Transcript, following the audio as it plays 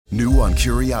New on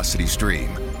Curiosity Stream.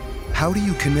 How do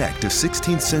you connect a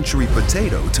 16th century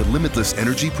potato to limitless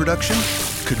energy production?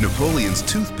 Could Napoleon's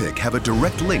toothpick have a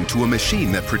direct link to a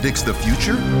machine that predicts the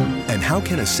future? And how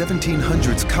can a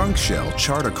 1700s conch shell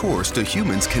chart a course to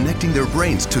humans connecting their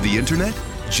brains to the internet?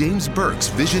 James Burke's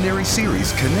visionary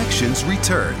series Connections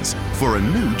returns for a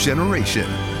new generation.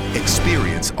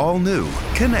 Experience all new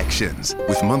Connections.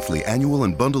 With monthly, annual,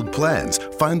 and bundled plans,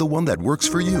 find the one that works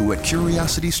for you at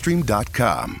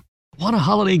curiositystream.com. Want a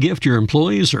holiday gift your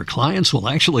employees or clients will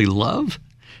actually love?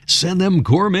 Send them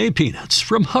gourmet peanuts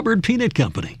from Hubbard Peanut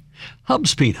Company.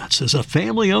 Hub's Peanuts is a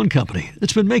family-owned company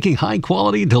that's been making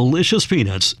high-quality, delicious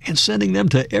peanuts and sending them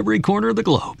to every corner of the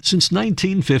globe since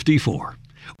 1954.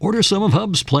 Order some of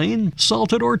Hub's plain,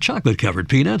 salted, or chocolate-covered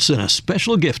peanuts in a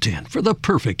special gift tin for the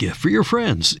perfect gift for your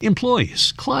friends,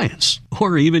 employees, clients,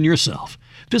 or even yourself.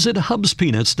 Visit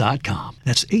hubspeanuts.com.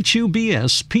 That's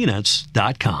HUBS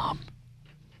peanuts.com.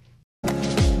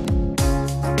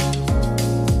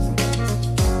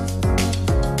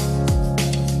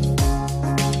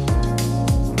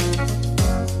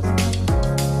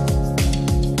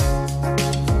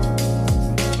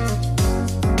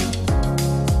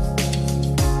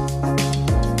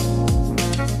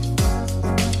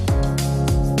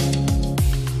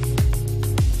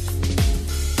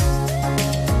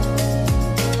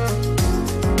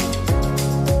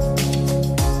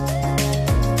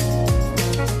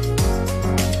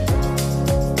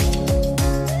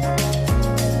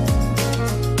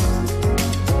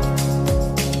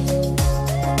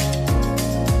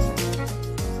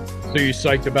 So you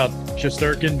psyched about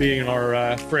Shesterkin being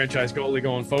our franchise goalie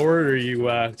going forward, or are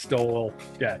you still a little,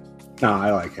 yeah? No,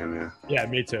 I like him, yeah. Yeah,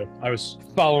 me too. I was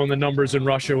following the numbers in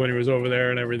Russia when he was over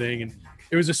there and everything, and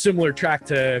it was a similar track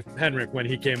to Henrik when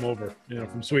he came over,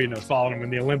 from Sweden. I was following him in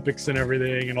the Olympics and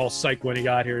everything, and all psyched when he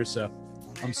got here, so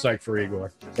I'm psyched for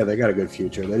Igor. Yeah, they got a good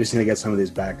future. They just need to get some of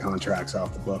these bad contracts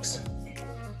off the books.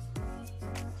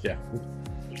 Yeah.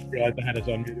 Just realized I had it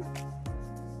unmuted.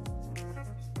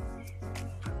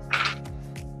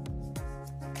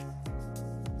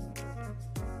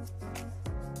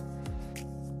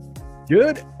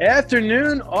 Good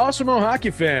afternoon, Awesemo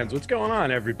hockey fans. What's going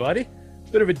on, everybody?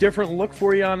 Bit of a different look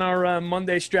for you on our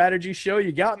Monday strategy show.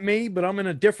 You got me, but I'm in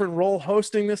a different role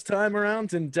hosting this time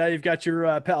around, and you've got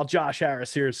your pal Josh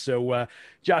Harris here. So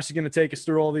Josh is going to take us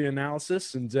through all the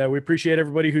analysis, and we appreciate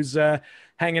everybody who's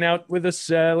hanging out with us.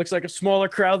 Looks like a smaller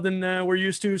crowd than we're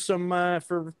used to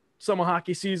for summer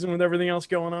hockey season with everything else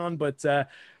going on, but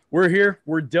we're here,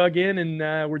 we're dug in,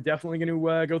 and we're definitely going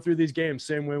to go through these games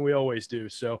same way we always do.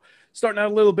 So starting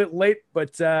out a little bit late,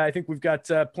 but I think we've got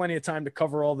plenty of time to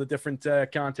cover all the different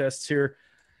contests here.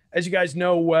 As you guys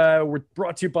know, we're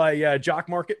brought to you by Jock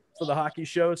Market for the hockey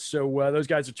shows. So those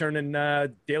guys are turning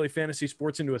daily fantasy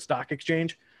sports into a stock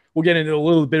exchange. We'll get into a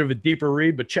little bit of a deeper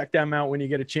read, but check them out when you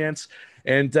get a chance.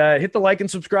 And hit the like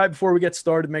and subscribe before we get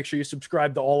started. Make sure you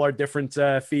subscribe to all our different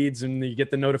feeds and you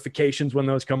get the notifications when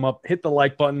those come up. Hit the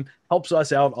like button. Helps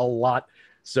us out a lot.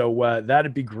 So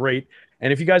that'd be great.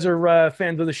 And if you guys are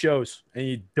fans of the shows and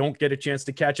you don't get a chance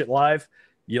to catch it live,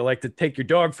 you like to take your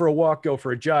dog for a walk, go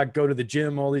for a jog, go to the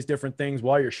gym, all these different things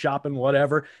while you're shopping,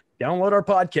 whatever, download our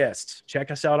podcasts.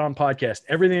 Check us out on podcast.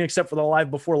 Everything except for the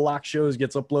live before lock shows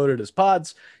gets uploaded as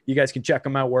pods. You guys can check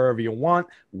them out wherever you want,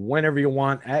 whenever you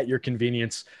want, at your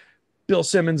convenience. Bill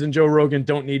Simmons and Joe Rogan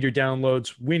don't need your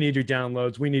downloads. We need your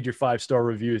downloads. We need your 5-star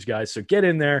reviews, guys. So get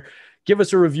in there. Give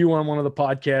us a review on one of the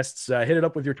podcasts. Hit it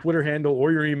up with your Twitter handle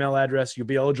or your email address. You'll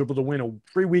be eligible to win a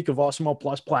free week of Awesemo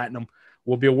Plus Platinum.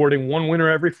 We'll be awarding one winner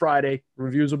every Friday.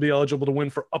 Reviews will be eligible to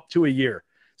win for up to a year.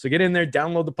 So get in there,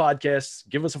 download the podcasts,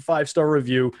 give us a 5-star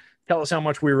review, tell us how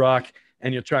much we rock,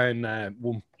 and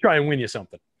we'll try and win you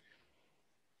something.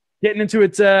 Getting into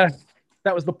it, that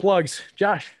was the plugs.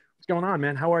 Josh, what's going on,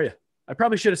 man? How are you? I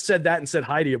probably should have said that and said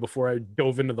hi to you before I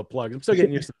dove into the plugs. I'm still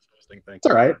getting used to this hosting thing. It's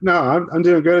all right. No, I'm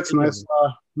doing good. It's a nice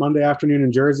Monday afternoon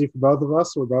in Jersey for both of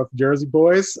us. We're both Jersey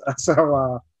boys.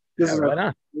 So this is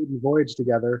our voyage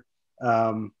together.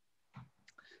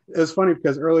 It was funny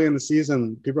because early in the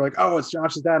season, people were like, "Oh, it's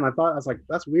Josh's dad," and I was like,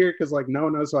 "That's weird," because like no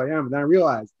one knows who I am. And then I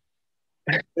realized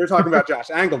they're talking about Josh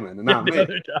Engelman and not me.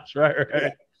 Josh, right. Yeah.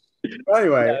 But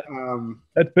anyway,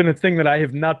 that's been a thing that I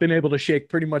have not been able to shake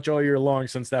pretty much all year long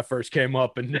since that first came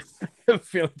up, and I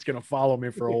feel it's going to follow me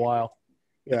for a while.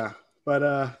 Yeah,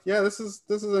 but this is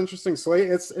an interesting slate.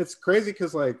 It's crazy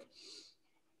because like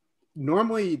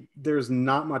normally there's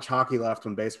not much hockey left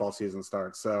when baseball season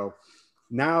starts, so.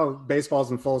 Now baseball's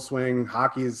in full swing.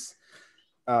 Hockey's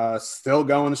still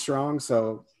going strong.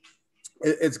 So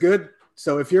it's good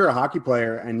So if you're a hockey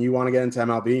player and you want to get into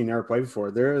MLB, you never played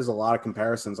before, there is a lot of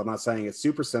comparisons. I'm not saying it's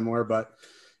super similar, but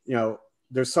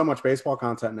there's so much baseball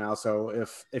content now. So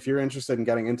if you're interested in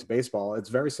getting into baseball, it's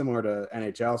very similar to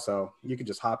NHL. So you could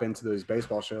just hop into those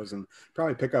baseball shows and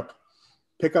probably pick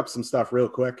up some stuff real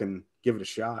quick and give it a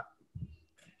shot.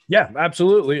 Yeah,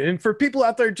 absolutely. And for people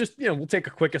out there, just, we'll take a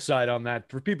quick aside on that.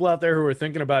 For people out there who are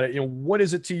thinking about it, what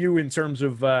is it to you in terms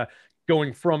of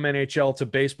going from NHL to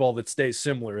baseball that stays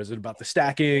similar? Is it about the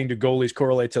stacking? Do goalies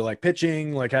correlate to like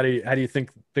pitching? Like, how do you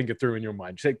think it through in your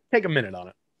mind? Just take a minute on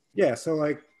it. Yeah. So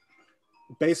like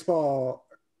baseball,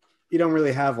 you don't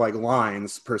really have like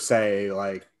lines per se,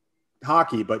 like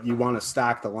hockey, but you want to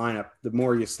stack the lineup. The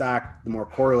more you stack, the more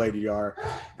correlated you are.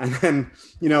 And then,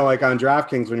 like on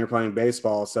DraftKings when you're playing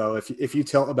baseball. So if you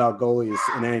tilt about goalies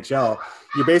in NHL,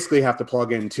 you basically have to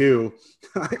plug in 2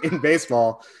 in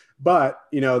baseball. But,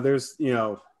 there's,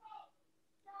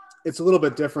 it's a little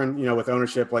bit different, with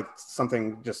ownership, like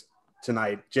something just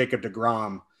tonight, Jacob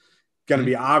deGrom, going to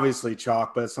be obviously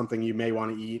chalk, but it's something you may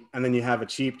want to eat. And then you have a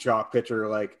cheap chalk pitcher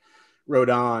like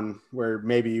Rodon, where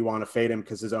maybe you want to fade him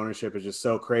because his ownership is just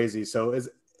so crazy. So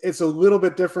it's a little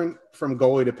bit different from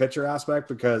goalie to pitcher aspect,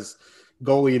 because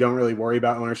goalie, you don't really worry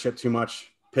about ownership too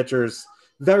much. Pitchers,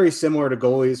 very similar to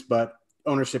goalies, but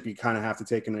ownership you kind of have to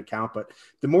take into account. But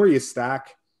the more you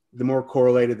stack, the more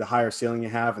correlated, the higher ceiling you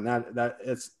have. And that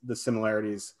it's the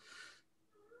similarities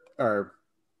are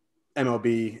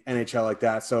MLB, NHL like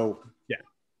that. So yeah,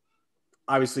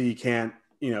 obviously you can't,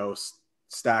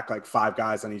 stack like 5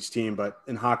 guys on each team, but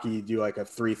in hockey you do like a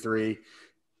 3-3.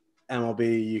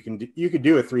 MLB you could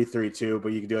do a 3-3-2,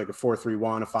 but you could do like a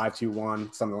 4-3-1, a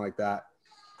 5-2-1, something like that.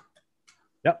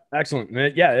 Yep.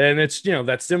 Excellent. Yeah. And it's,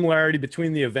 that similarity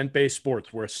between the event-based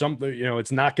sports where something,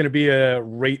 it's not going to be a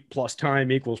rate plus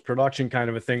time equals production kind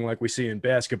of a thing like we see in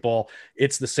basketball.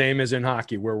 It's the same as in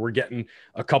hockey, where we're getting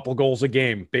a couple goals a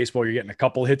game. Baseball, you're getting a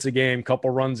couple hits a game, couple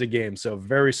runs a game. So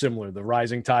very similar, the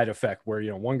rising tide effect, where,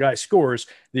 one guy scores,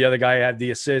 the other guy had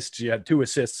the assists. You had 2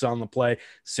 assists on the play.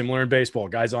 Similar in baseball,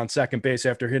 guys on second base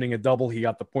after hitting a double, he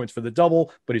got the points for the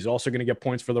double, but he's also going to get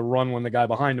points for the run when the guy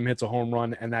behind him hits a home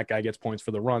run, and that guy gets points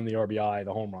for the run, the RBI,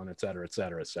 the home run, et cetera, et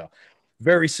cetera. So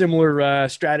very similar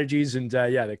strategies, and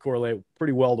they correlate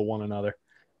pretty well to one another.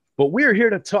 But we're here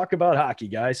to talk about hockey,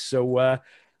 guys. So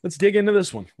let's dig into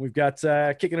this one. We've got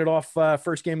kicking it off,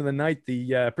 first game of the night,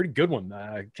 the pretty good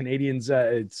one. Canadians,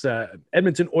 it's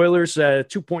Edmonton Oilers,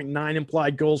 2.9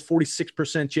 implied goals,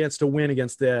 46% chance to win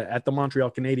against at the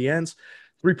Montreal Canadiens,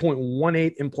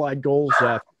 3.18 implied goals,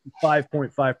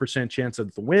 5.5% chance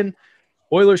of the win.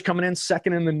 Oilers coming in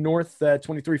second in the North,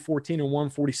 23-14-1,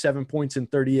 147 points in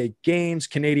 38 games.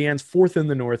 Canadiens fourth in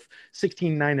the North,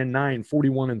 16-9-9,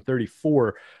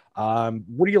 41-34.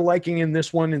 What are you liking in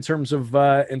this one in terms of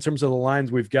the lines?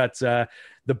 We've got the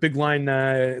big line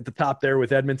at the top there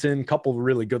with Edmonton, a couple of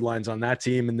really good lines on that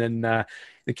team, and then the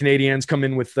Canadiens come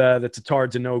in with the Tatar,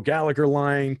 Deneau, Gallagher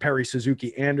line, Perry,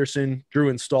 Suzuki, Anderson, Drew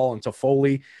and Stahl, and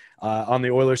Toffoli. On the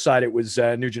Oilers side, it was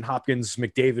Nugent Hopkins,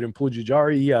 McDavid, and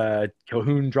Puljujarvi,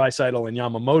 Cahoon, Draisaitl, and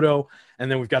Yamamoto. And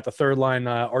then we've got the third line,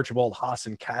 Archibald, Haas,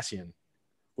 and Cassian.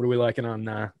 What are we liking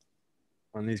on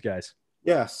these guys?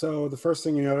 Yeah, so the first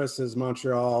thing you notice is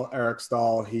Montreal, Eric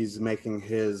Stahl. He's making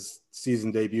his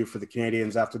season debut for the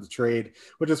Canadiens after the trade,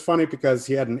 which is funny because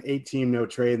he had an 8-team no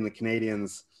trade, and the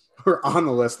Canadiens were on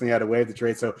the list and he had to waive the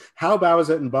trade. So how bad was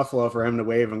it in Buffalo for him to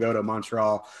waive and go to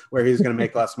Montreal, where he's going to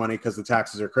make less money because the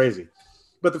taxes are crazy?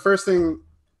 But the first thing,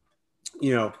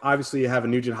 obviously you have a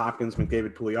Nugent Hopkins,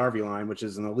 McDavid, Puljujarvi line, which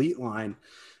is an elite line.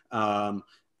 And,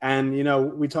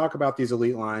 we talk about these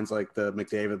elite lines like the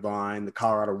McDavid line, the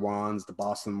Colorado ones, the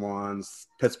Boston ones,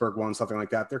 Pittsburgh ones, something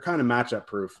like that. They're kind of matchup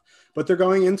proof, but they're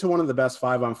going into one of the best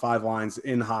 5-on-5 lines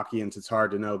in hockey, and Tatar,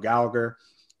 Deneau, Gallagher.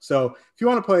 So if you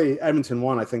want to play Edmonton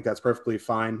 1, I think that's perfectly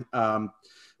fine.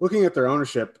 Looking at their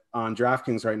ownership on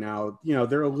DraftKings right now,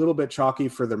 they're a little bit chalky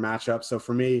for their matchup. So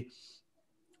for me,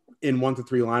 in 1 to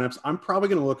 3 lineups, I'm probably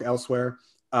going to look elsewhere,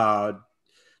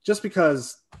 just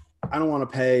because I don't want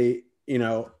to pay,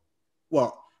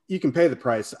 well, you can pay the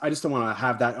price. I just don't want to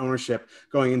have that ownership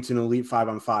going into an elite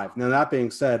 5-on-5. Now, that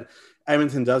being said,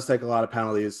 Edmonton does take a lot of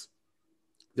penalties.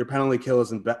 Their penalty kill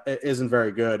isn't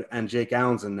very good, and Jake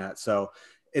Allen's in net. So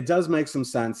it does make some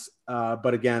sense.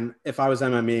 But again, if I was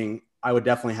MMEing, I would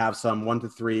definitely have some 1 to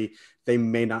 3. They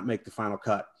may not make the final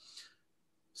cut.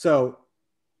 So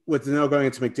with Deneau going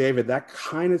into McDavid, that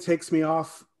kind of takes me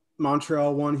off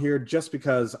Montreal 1 here, just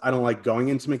because I don't like going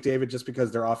into McDavid, just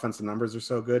because their offensive numbers are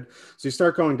so good. So you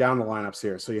start going down the lineups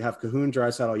here. So you have Cahoon,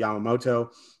 Draisaitl, Yamamoto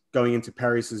going into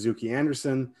Perry, Suzuki,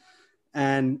 Anderson.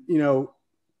 And,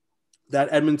 That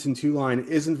Edmonton 2 line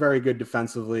isn't very good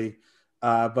defensively,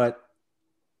 but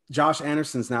Josh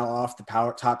Anderson's now off the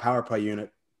top power play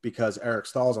unit because Eric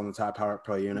Stahl's on the top power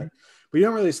play unit. Mm-hmm. But you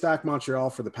don't really stack Montreal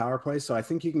for the power play, so I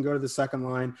think you can go to the second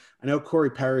line. I know Corey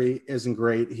Perry isn't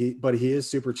great, but he is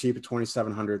super cheap at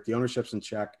 $2,700. The ownership's in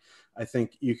check. I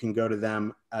think you can go to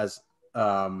them as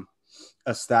a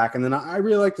stack. And then I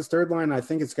really like this third line. I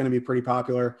think it's going to be pretty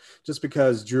popular just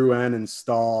because Drouin and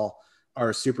Stahl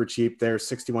are super cheap. They're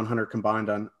 6,100 combined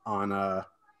on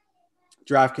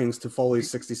DraftKings.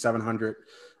 Toffoli's 6,700.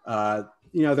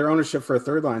 Their ownership for a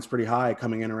third line is pretty high,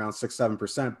 coming in around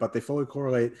 6-7%, but they fully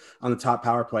correlate on the top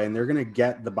power play, and they're going to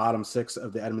get the bottom six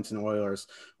of the Edmonton Oilers,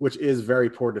 which is very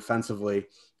poor defensively.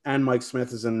 And Mike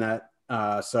Smith is in net.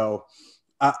 So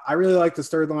I really like this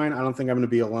third line. I don't think I'm going to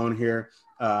be alone here.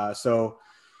 So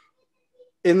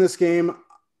in this game,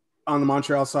 on the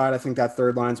Montreal side, I think that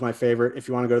third line is my favorite. If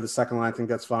you want to go to the second line, I think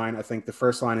that's fine. I think the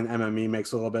first line in MME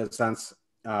makes a little bit of sense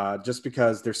just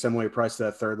because they're similarly priced to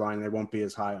that third line. They won't be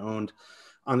as high owned.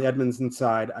 On the Edmonton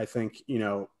side, I think,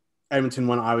 Edmonton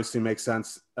one obviously makes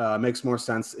sense. Makes more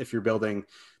sense if you're building.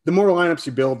 The more lineups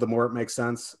you build, the more it makes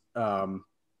sense. And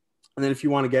then if you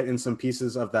want to get in some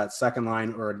pieces of that second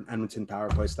line or an Edmonton power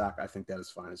play stack, I think that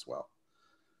is fine as well.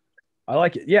 I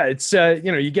like it. Yeah, it's,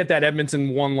 you get that Edmonton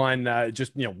one line,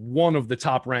 one of the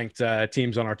top ranked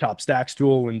teams on our top stacks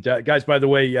tool. And guys, by the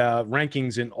way,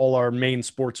 rankings in all our main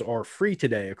sports are free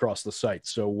today across the site.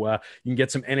 So you can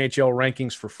get some NHL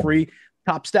rankings for free.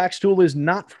 Top Stacks tool is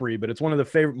not free, but it's one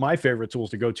of my favorite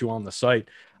tools to go to on the site.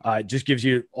 It just gives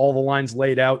you all the lines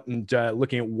laid out and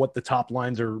looking at what the top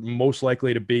lines are most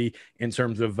likely to be in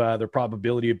terms of their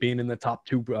probability of being in the top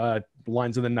two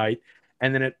lines of the night.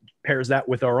 And then it pairs that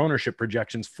with our ownership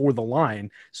projections for the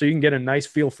line. So you can get a nice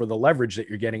feel for the leverage that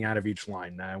you're getting out of each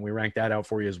line. And we rank that out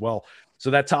for you as well. So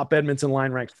that top Edmonton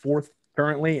line ranks 4th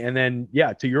currently. And then,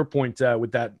 to your point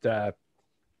with that,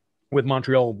 with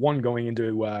Montreal one going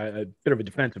into a bit of a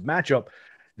defensive matchup,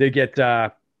 they get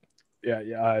they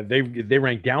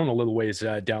rank down a little ways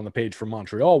down the page from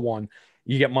Montreal one.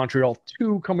 You get Montreal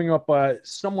 2 coming up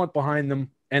somewhat behind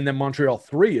them, and then Montreal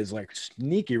 3 is like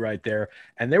sneaky right there.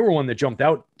 And they were one that jumped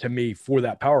out to me for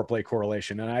that power play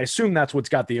correlation. And I assume that's what's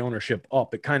got the ownership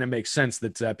up. It kind of makes sense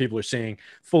that people are saying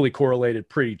fully correlated,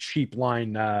 pretty cheap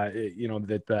line,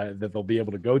 that they'll be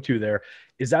able to go to there.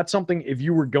 Is that something, if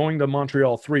you were going to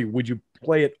Montreal 3, would you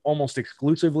play it almost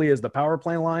exclusively as the power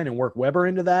play line and work Weber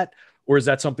into that? Or is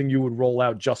that something you would roll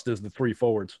out just as the 3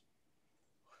 forwards?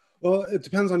 Well, it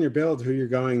depends on your build, who you're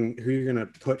going to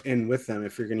put in with them.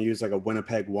 If you're going to use like a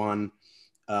Winnipeg 1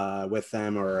 with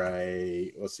them, or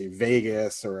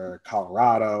Vegas, or a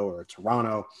Colorado, or a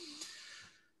Toronto.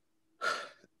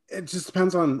 It just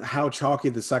depends on how chalky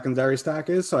the secondary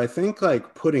stack is. So I think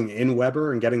like putting in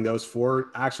Weber and getting those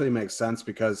 4 actually makes sense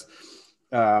because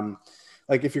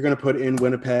like if you're going to put in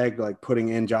Winnipeg, like putting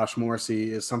in Josh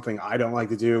Morrissey is something I don't like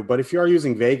to do. But if you are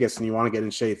using Vegas and you want to get in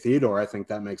Shea Theodore, I think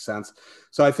that makes sense.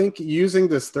 So I think using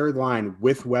this third line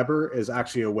with Weber is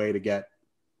actually a way to get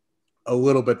a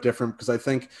little bit different, because I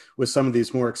think with some of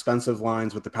these more expensive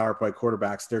lines with the power play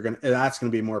quarterbacks, that's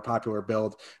going to be a more popular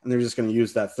build, and they're just going to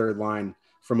use that third line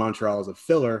for Montreal as a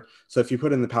filler. So if you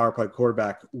put in the power play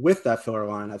quarterback with that filler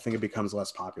line, I think it becomes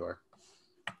less popular.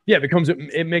 Yeah,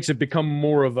 it makes it become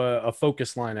more of a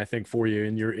focus line, I think, for you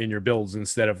in your builds,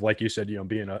 instead of, like you said,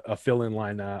 being a fill-in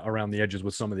line around the edges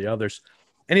with some of the others.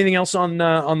 Anything else on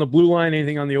the blue line?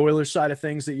 Anything on the Oilers side of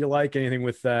things that you like? Anything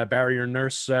with Barry or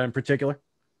Nurse in particular?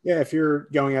 Yeah, if you're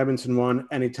going Edmonton 1,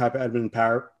 any type of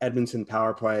Edmonton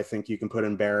power play, I think you can put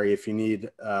in Barry. If you need,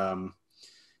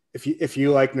 if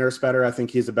you like Nurse better, I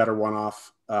think he's a better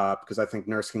one-off because I think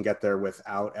Nurse can get there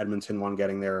without Edmonton 1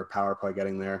 getting there or power play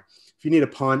getting there. If you need a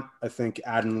punt, I think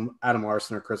Adam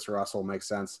Larson or Chris Russell makes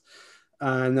sense.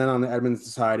 And then on the Edmonton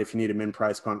side, if you need a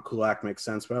min-price punt, Kulak makes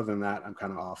sense. But other than that, I'm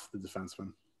kind of off the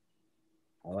defenseman.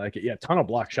 I like it. Yeah, ton of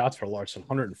block shots for Larson.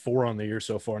 104 on the year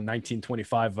so far,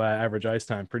 19.25 average ice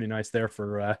time. Pretty nice there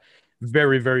for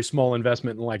very, very small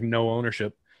investment and like no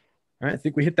ownership. All right, I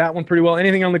think we hit that one pretty well.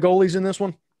 Anything on the goalies in this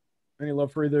one? Any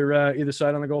love for either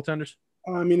side on the goaltenders?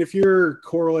 I mean, if you're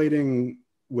correlating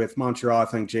with Montreal, I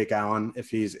think Jake Allen, if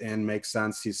he's in, makes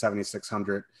sense. He's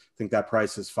 7,600. I think that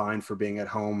price is fine for being at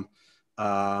home.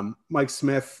 Mike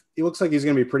Smith, he looks like he's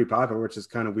going to be pretty popular, which is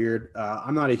kind of weird.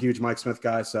 I'm not a huge Mike Smith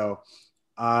guy, so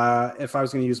if I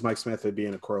was going to use Mike Smith, it'd be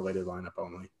in a correlated lineup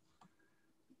only.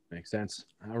 Makes sense.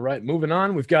 All right, moving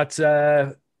on. We've got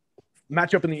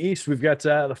matchup in the East. We've got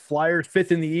the Flyers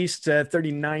 5th in the East,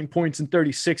 39 points in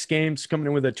 36 games, coming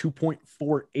in with a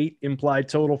 2.48 implied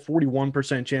total,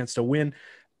 41% chance to win.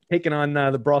 Taking on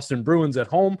the Boston Bruins at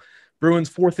home. Bruins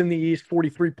fourth in the East,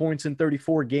 43 points in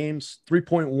 34 games,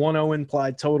 3.10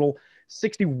 implied total,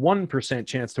 61%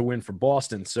 chance to win for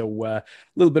Boston. So a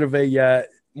little bit of a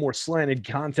more slanted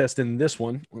contest in this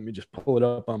one. Let me just pull it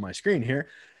up on my screen here.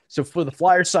 So for the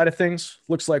Flyers side of things,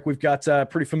 looks like we've got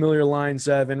pretty familiar lines: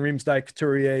 Van Riemsdyk,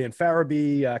 Couturier, and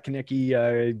Farabee,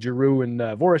 Konecny, Giroux, and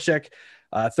Voracek.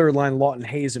 Third line, Lawton,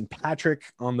 Hayes, and Patrick.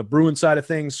 On the Bruin side of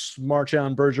things,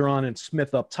 Marchand, Bergeron, and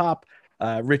Smith up top.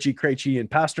 Ritchie, Krejci, and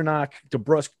Pasternak.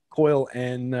 DeBrusk, Coyle,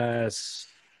 and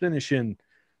Sinishin.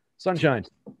 Sunshine.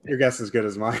 Your guess is as good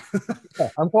as mine. Yeah,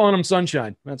 I'm calling them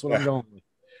Sunshine. That's what I'm going with.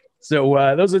 So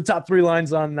those are the top three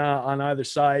lines on either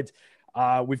side.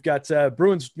 We've got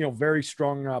Bruins, very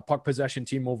strong puck possession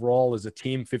team overall as a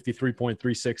team,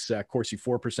 53.36 Corsi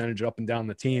for percentage up and down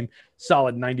the team,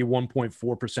 solid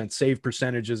 91.4% save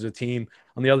percentage as a team.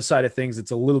 On the other side of things,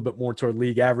 it's a little bit more toward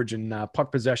league average in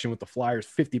puck possession with the Flyers,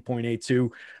 50.82,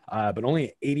 but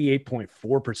only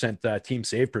 88.4% team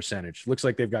save percentage. Looks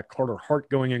like they've got Carter Hart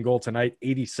going in goal tonight,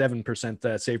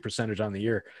 87% save percentage on the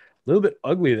year. A little bit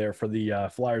ugly there for the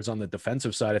Flyers on the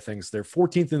defensive side of things. They're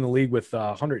 14th in the league with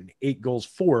 108 goals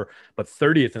for, but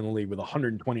 30th in the league with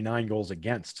 129 goals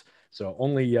against. So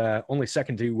only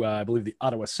second to, I believe, the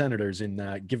Ottawa Senators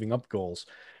in giving up goals.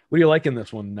 What do you like in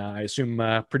this one? I assume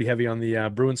pretty heavy on the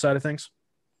Bruins side of things?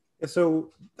 Yeah, so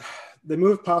they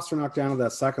moved Pasternak down to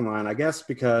that second line, I guess,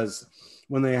 because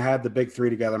when they had the big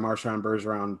three together, Marchand,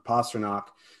 Bergeron, Pasternak,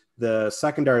 the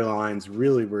secondary lines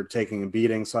really were taking a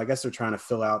beating. So I guess they're trying to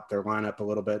fill out their lineup a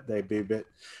little bit. They'd be a bit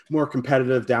more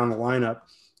competitive down the lineup.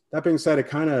 That being said, it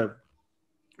kind of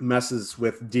messes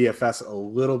with DFS a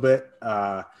little bit.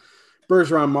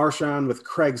 Bergeron, Marchand with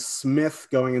Craig Smith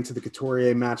going into the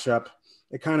Couturier matchup.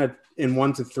 It kind of, in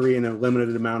 1 to 3 in a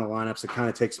limited amount of lineups, it kind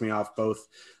of takes me off both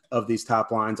of these top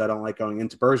lines. I don't like going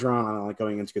into Bergeron. I don't like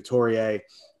going into Couturier.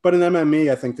 But in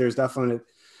MME, I think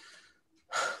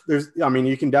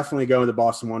you can definitely go into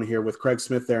Boston one here with Craig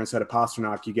Smith there instead of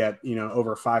Pasternak. You get,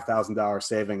 over $5,000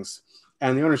 savings,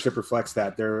 and the ownership reflects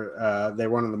that. They're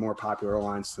one of the more popular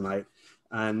lines tonight,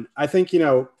 and I think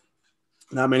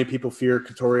not many people fear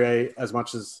Couturier as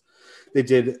much as they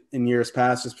did in years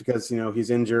past, just because he's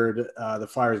injured. The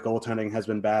Flyers' goaltending has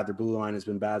been bad. Their blue line has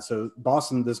been bad. So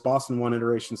this Boston one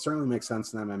iteration certainly makes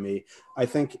sense in MME. I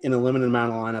think in a limited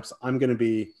amount of lineups, I'm going to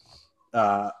be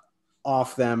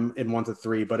off them in 1 to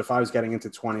 3, but if I was getting into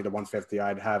 20 to 150,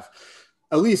 I'd have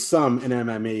at least some in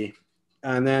MME.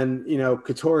 And then,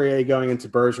 Couturier going into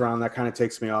Bergeron, that kind of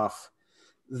takes me off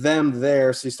them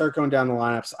there. So you start going down the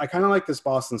lineups. I kind of like this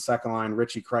Boston second line,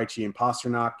 Ritchie, Krejci, and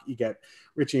Pasternak. You get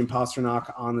Ritchie and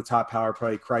Pasternak on the top power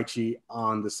play, Krejci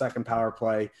on the second power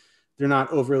play. They're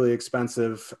not overly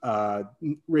expensive.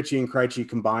 Ritchie and Krejci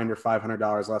combined are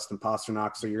 $500 less than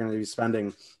Pasternak, so you're going to be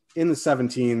spending in the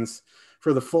 17s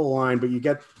for the full line, but you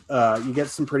get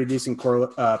some pretty decent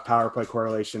power play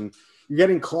correlation. You're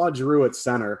getting Claude Giroux at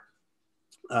center,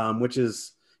 which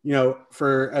is,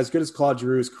 for as good as Claude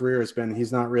Giroux's career has been,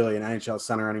 he's not really an NHL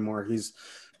center anymore. He's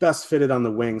best fitted on the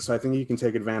wing, so I think you can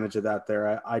take advantage of that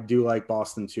there. I do like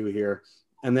Boston too here.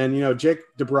 And then, Jake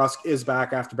DeBrusk is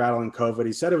back after battling COVID.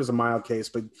 He said it was a mild case,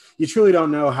 but you truly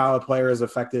don't know how a player is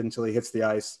affected until he hits the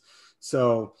ice.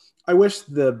 So I wish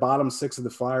the bottom 6 of the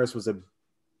Flyers was a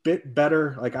bit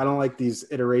better. Like, I don't like these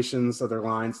iterations of their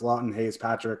lines, Lawton, Hayes,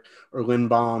 Patrick, or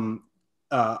Lindbaum,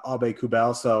 Aube,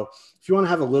 Kubel. So if you want to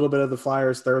have a little bit of the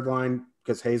Flyers third line,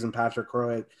 because Hayes and Patrick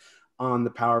correlate on the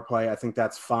power play, I think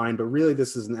that's fine. But really,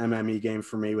 this is an MME game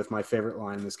for me, with my favorite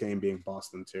line in this game being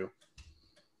Boston 2.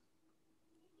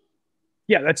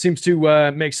 Yeah, that seems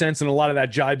to make sense, and a lot of that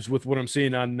jibes with what I'm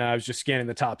seeing on. I was just scanning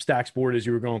the top stacks board as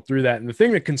you were going through that, and the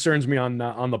thing that concerns me on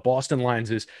the Boston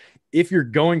lines is if you're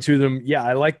going to them. Yeah,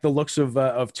 I like the looks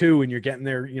of 2, and you're getting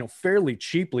there, fairly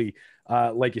cheaply,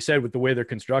 like you said, with the way they're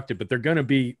constructed. But they're going to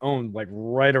be owned like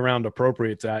right around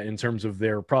appropriate in terms of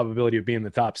their probability of being the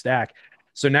top stack.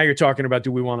 So now you're talking about,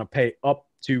 do we want to pay up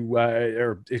to,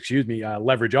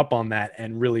 leverage up on that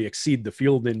and really exceed the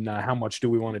field, and how much do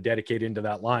we want to dedicate into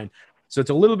that line? So it's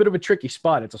a little bit of a tricky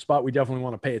spot. It's a spot we definitely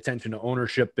want to pay attention to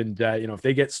ownership. And, if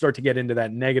they start to get into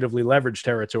that negatively leveraged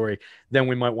territory, then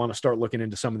we might want to start looking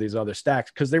into some of these other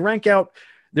stacks, because they rank out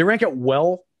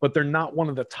well, but they're not one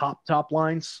of the top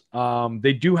lines.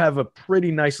 They do have a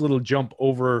pretty nice little jump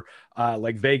over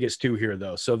like Vegas too here,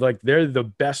 though. So like they're the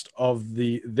best of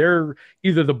they're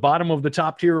either the bottom of the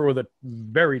top tier or the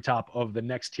very top of the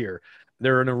next tier.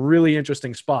 They're in a really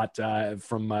interesting spot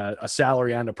from a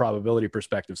salary and a probability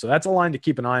perspective. So that's a line to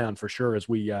keep an eye on for sure as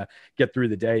we get through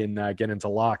the day and get into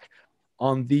lock.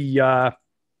 On the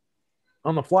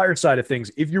On the Flyer side of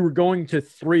things, if you were going to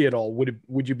 3 at all,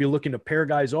 would you be looking to pair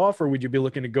guys off, or would you be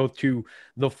looking to go to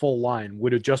the full line?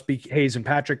 Would it just be Hayes and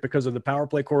Patrick because of the power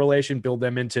play correlation, build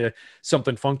them into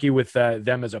something funky with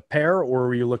them as a pair, or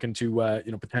are you looking to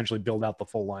potentially build out the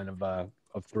full line of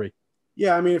 3?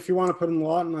 Yeah, I mean, if you want to put in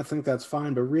Lawton, I think that's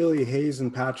fine. But really, Hayes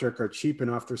and Patrick are cheap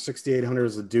enough. They're 6,800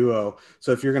 as a duo.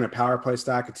 So if you're going to power play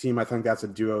stack a team, I think that's a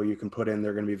duo you can put in.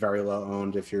 They're going to be very low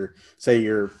owned. If you're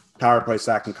power play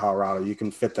stack in Colorado, you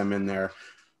can fit them in there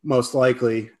most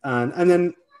likely. And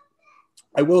then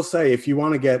I will say, if you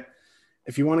want to get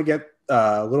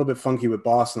a little bit funky with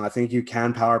Boston, I think you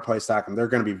can power play stack them. They're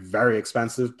going to be very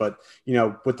expensive, but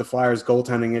with the Flyers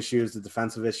goaltending issues, the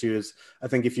defensive issues, I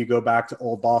think if you go back to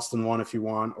old Boston one, if you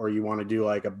want, or you want to do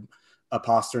like a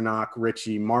Pasternak,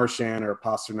 Richie Marchand, or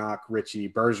Pasternak, Richie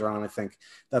Bergeron, I think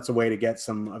that's a way to get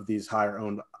some of these higher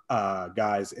owned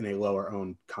guys in a lower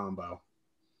owned combo.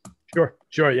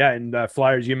 Sure. Yeah. And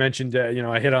Flyers, you mentioned,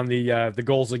 I hit on the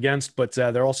goals against, but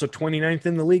they're also 29th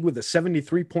in the league with a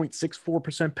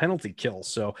 73.64% penalty kill.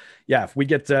 So yeah, if we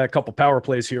get a couple power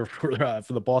plays here for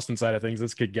the Boston side of things,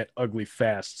 this could get ugly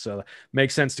fast. So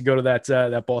makes sense to go to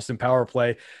that Boston power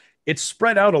play. It's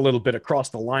spread out a little bit across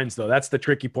the lines, though. That's the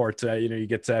tricky part. You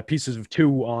get pieces of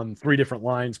 2 on 3 different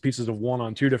lines, pieces of 1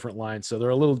 on 2 different lines. So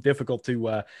they're a little difficult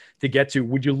to get to.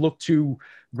 Would you look to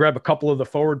grab a couple of the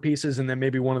forward pieces and then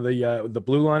maybe one of the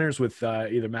blue liners with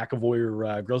either McAvoy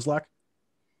or Grzelcyk?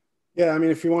 Yeah, I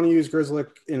mean, if you want to use Grzelcyk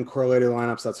in correlated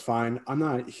lineups, that's fine. I'm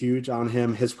not huge on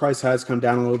him. His price has come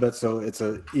down a little bit, so it's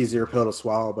a easier pill to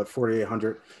swallow. But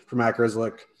 4,800 for Matt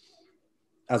Grzelcyk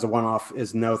as a one-off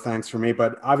is no thanks for me.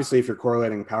 But obviously, if you're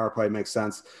correlating power play, it makes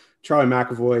sense. Charlie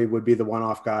McAvoy would be the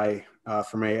one-off guy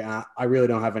for me. I really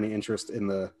don't have any interest in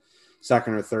the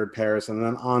second or third pairs. And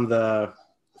then on the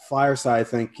Flyer side, I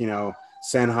think,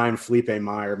 Sanheim, Felipe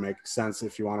Meyer makes sense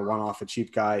if you want to one-off a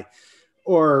cheap guy.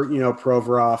 Or,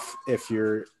 Provorov if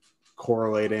you're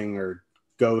correlating, or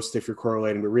Ghost if you're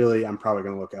correlating. But really, I'm probably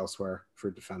going to look elsewhere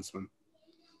for defensemen.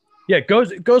 Yeah,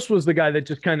 Ghost was the guy that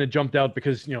just kind of jumped out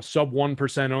because, sub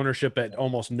 1% ownership at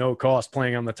almost no cost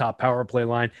playing on the top power play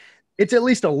line. It's at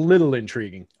least a little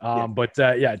intriguing. But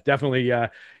definitely,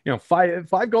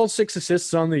 5 goals, 6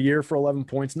 assists on the year for 11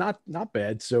 points. Not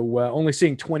bad. So only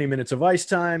seeing 20 minutes of ice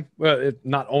time. Well,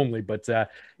 not only, but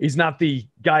he's not the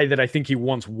guy that I think he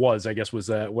once was, I guess was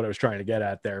what I was trying to get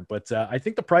at there. But I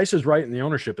think the price is right and the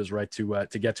ownership is right to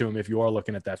get to him if you are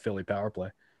looking at that Philly power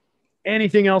play.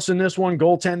 Anything else in this one?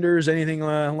 Goaltenders, anything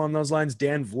along those lines?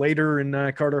 Dan Vlader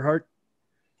and Carter Hart?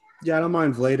 Yeah, I don't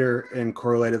mind Vlader in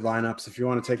correlated lineups. If you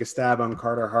want to take a stab on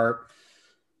Carter Hart,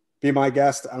 be my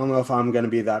guest. I don't know if I'm going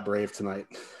to be that brave tonight.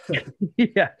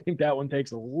 Yeah, I think that one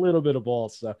takes a little bit of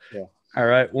balls. So, yeah. All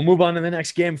right, we'll move on to the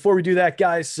next game. Before we do that,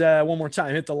 guys, one more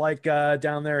time, hit the like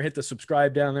down there, hit the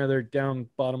subscribe down there. They're down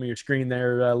bottom of your screen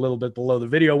there, a little bit below the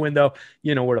video window.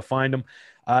 You know where to find them.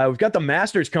 We've got the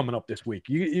Masters coming up this week.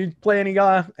 You play any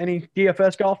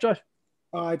DFS golf, Josh?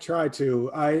 I try to.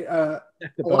 A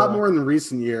lot more in the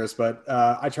recent years, but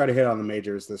I try to hit on the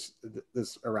majors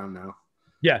this around now.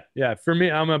 Yeah. For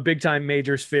me, I'm a big time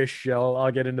majors fish.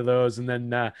 I'll get into those, and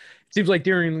then it seems like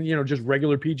during just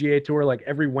regular PGA Tour, like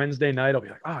every Wednesday night, I'll be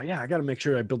like, oh yeah, I got to make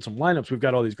sure I build some lineups. We've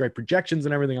got all these great projections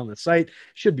and everything on the site.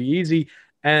 Should be easy.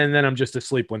 And then I'm just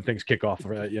asleep when things kick off.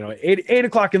 8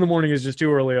 o'clock in the morning is just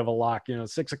too early of a lock.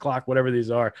 6 o'clock, whatever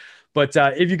these are. But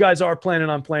if you guys are planning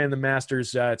on playing the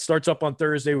Masters, it starts up on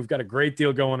Thursday. We've got a great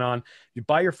deal going on. You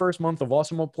buy your first month of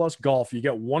Awesemo Plus Golf, you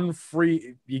get one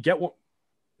free. You get one.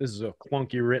 This is a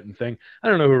clunky written thing. I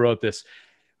don't know who wrote this.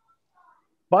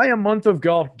 Buy a month of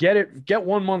golf, get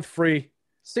 1 month free,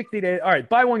 60 days. All right,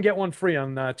 buy one, get one free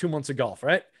on 2 months of golf,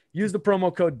 right? Use the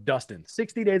promo code Dustin.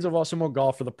 60 days of Awesemo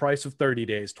Golf for the price of 30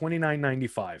 days,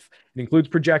 $29.95. It includes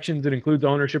projections. It includes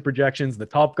ownership projections, the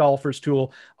Top Golfers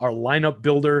tool, our lineup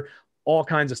builder, all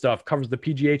kinds of stuff. Covers the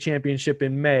PGA Championship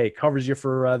in May, covers you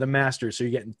for the Masters. So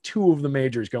you're getting 2 of the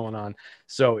majors going on.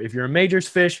 So if you're a majors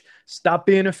fish, stop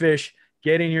being a fish.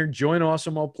 Get in here, join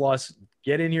Awesemo Plus.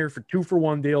 Get in here for 2 for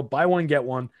 1 deal. Buy one, get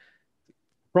one.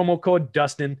 Promo code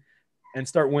Dustin, and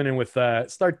start winning with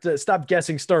stop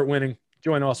guessing, start winning.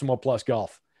 Join Awesemo Plus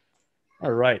Golf.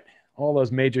 All right. All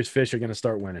those majors fish are going to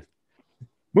start winning.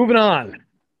 Moving on.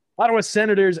 Ottawa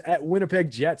Senators at Winnipeg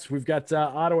Jets. We've got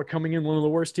Ottawa coming in, one of the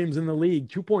worst teams in the league.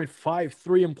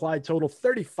 2.53 implied total,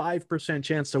 35%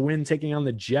 chance to win, taking on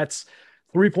the Jets.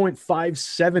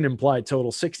 3.57 implied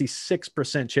total,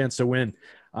 66% chance to win.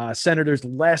 Senators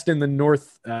last in the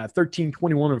North,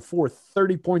 13-21-4,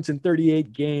 30 points in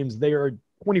 38 games. They are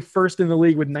 21st in the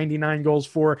league with 99 goals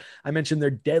for. I mentioned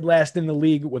they're dead last in the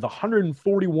league with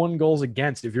 141 goals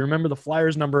against. If you remember the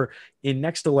Flyers number in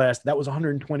next to last, that was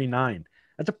 129.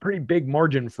 That's a pretty big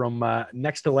margin from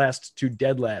next to last to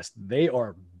dead last. They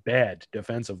are bad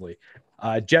defensively.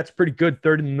 Jets pretty good,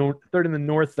 third in the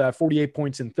North, 48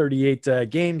 points in 38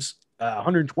 games,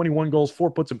 121 goals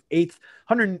for puts them 8th,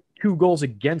 102 goals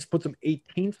against puts them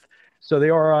 18th. So they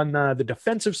are on the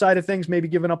defensive side of things, maybe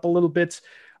giving up a little bit.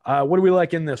 What do we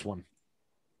like in this one?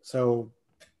 So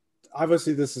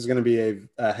obviously this is going to be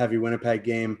a heavy Winnipeg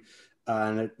game.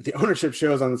 And the ownership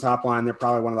shows on the top line. They're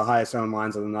probably one of the highest owned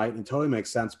lines of the night. And it totally makes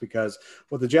sense because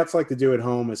what the Jets like to do at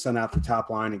home is send out the top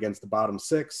line against the bottom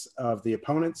 6 of the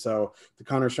opponent. So the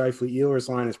Connor Scheifele Ehlers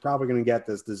line is probably going to get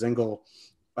this Dzingel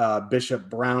Bishop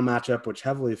Brown matchup, which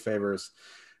heavily favors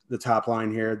the top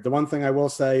line here. The one thing I will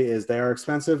say is they are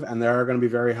expensive and they are going to be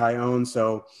very high owned.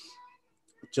 So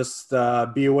just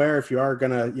be aware if you are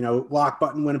going to, lock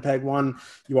button Winnipeg 1,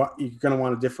 you're going to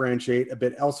want to differentiate a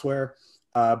bit elsewhere.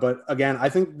 But again, I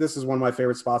think this is one of my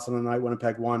favorite spots on the night,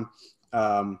 Winnipeg 1.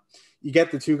 You get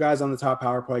the 2 guys on the top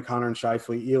power play, Connor and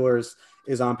Scheifele. Ehlers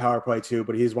is on power play too,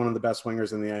 but he's one of the best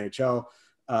wingers in the NHL.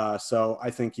 So I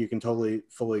think you can totally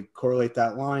fully correlate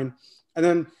that line. And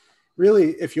then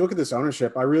really, if you look at this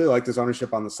ownership, I really like this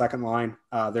ownership on the second line.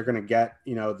 They're going to get,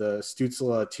 the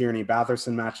Stützle, Tierney,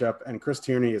 Batherson matchup, and Chris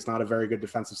Tierney is not a very good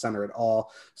defensive center at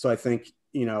all. So I think,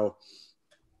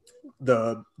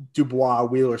 the Dubois,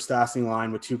 Wheeler, Stasny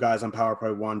line with 2 guys on power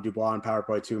play 1, Dubois on power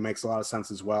play 2 makes a lot of sense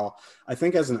as well. I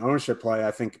think as an ownership play,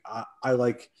 I think I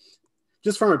like,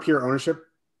 just from a pure ownership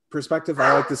perspective,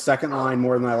 I like the second line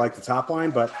more than I like the top line.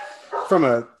 But from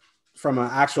an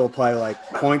actual play like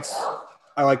points,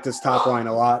 I like this top line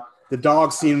a lot. The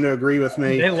dogs seem to agree with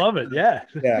me. They love it. Yeah.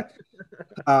 Yeah.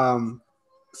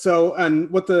 So,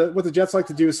 and what the Jets like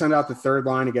to do is send out the third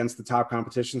line against the top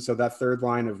competition. So that third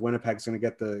line of Winnipeg is going to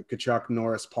get the Tkachuk,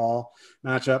 Norris, Paul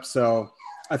matchup. So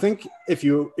I think if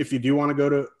you do want to go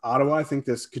to Ottawa, I think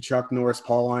this Tkachuk, Norris,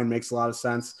 Paul line makes a lot of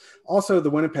sense. Also, the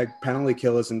Winnipeg penalty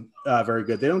kill isn't very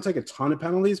good. They don't take a ton of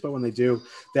penalties, but when they do,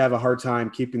 they have a hard time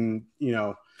keeping,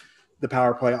 the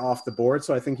power play off the board.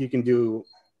 So I think you can do,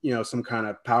 some kind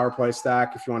of power play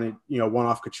stack. If you want to, one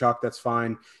off Tkachuk, that's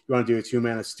fine. You want to do a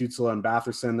 2-man of Stützle and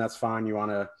Batherson, that's fine. You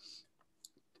want to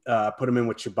put them in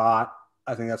with Chabot,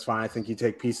 I think that's fine. I think you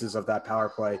take pieces of that power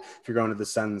play if you're going to the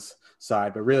Sens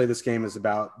side. But really, this game is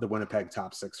about the Winnipeg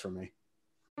top 6 for me.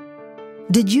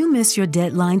 Did you miss your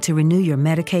deadline to renew your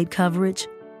Medicaid coverage?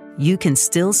 You can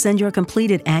still send your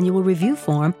completed annual review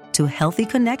form to Healthy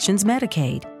Connections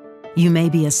Medicaid. You may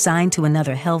be assigned to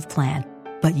another health plan,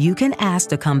 but you can ask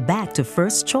to come back to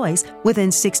First Choice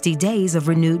within 60 days of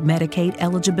renewed Medicaid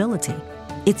eligibility.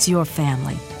 It's your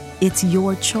family. It's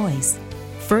your choice.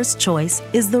 First Choice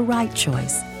is the right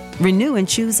choice. Renew and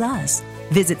choose us.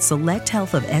 Visit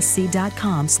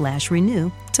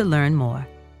selecthealthofsc.com/renew to learn more.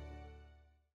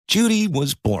 Judy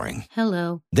was boring.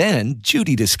 Hello. Then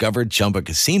Judy discovered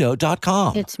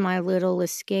ChumbaCasino.com. It's my little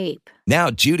escape. Now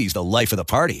Judy's the life of the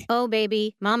party. Oh,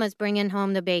 baby, mama's bringing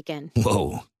home the bacon.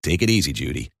 Whoa, take it easy,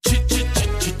 Judy.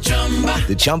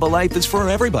 The Chumba life is for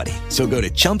everybody. So go to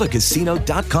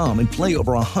ChumbaCasino.com and play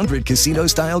over 100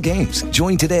 casino-style games.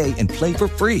 Join today and play for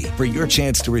free for your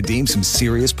chance to redeem some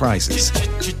serious prizes.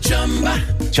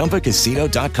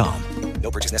 ChumbaCasino.com. No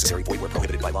purchase necessary. Void where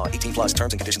prohibited by law. 18+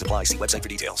 terms and conditions apply. See website for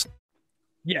details.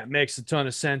 Yeah, it makes a ton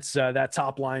of sense. That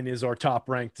top line is our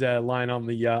top-ranked line on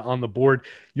the board.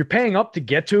 You're paying up to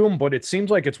get to them, but it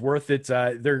seems like it's worth it.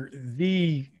 They're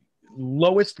the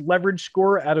lowest leverage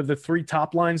score out of the 3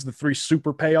 top lines, the 3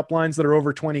 super pay-up lines that are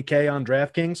over 20K on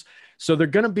DraftKings. So they're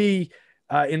going to be,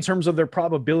 in terms of their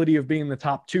probability of being the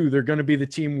top 2, they're going to be the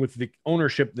team with the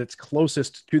ownership that's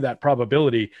closest to that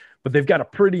probability. But they've got a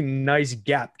pretty nice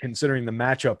gap considering the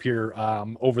matchup here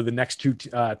over the next 2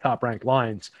 top-ranked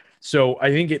lines. So I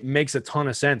think it makes a ton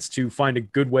of sense to find a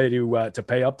good way to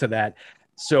pay up to that.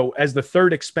 So as the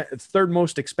third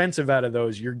most expensive out of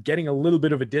those, you're getting a little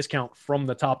bit of a discount from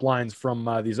the top lines from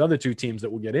these other 2 teams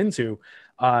that we'll get into,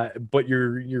 but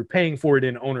you're paying for it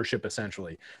in ownership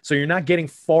essentially. So you're not getting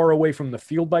far away from the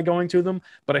field by going to them,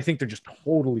 but I think they're just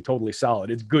totally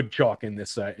solid. It's good chalk in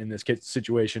this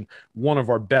situation. One of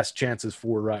our best chances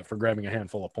for grabbing a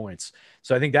handful of points.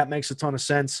 So I think that makes a ton of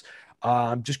sense.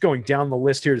 I'm just going down the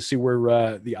list here to see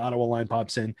where the Ottawa line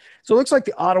pops in. So it looks like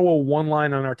the Ottawa 1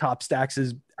 line on our top stacks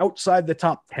is outside the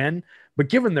top 10, but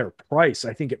given their price,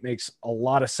 I think it makes a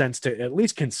lot of sense to at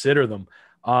least consider them.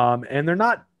 And they're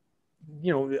not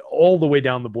all the way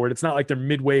down the board. It's not like they're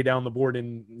midway down the board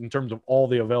in terms of all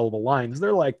the available lines.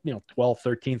 They're like, 12th,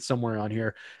 13th, somewhere on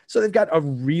here. So they've got a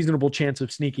reasonable chance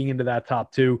of sneaking into that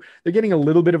top two. They're getting a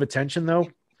little bit of attention though.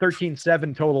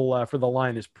 13.7 total for the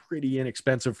line is pretty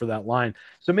inexpensive for that line.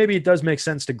 So maybe it does make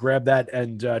sense to grab that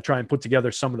and try and put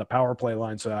together some of the power play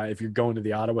lines if you're going to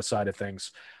the Ottawa side of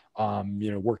things.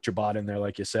 Work Chabot in there,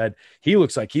 like you said. He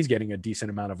looks like he's getting a decent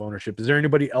amount of ownership. Is there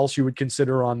anybody else you would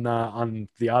consider on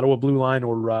the Ottawa blue line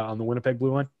or on the Winnipeg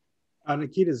blue line?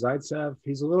 Nikita Zaitsev.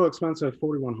 He's a little expensive at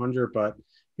 4,100, but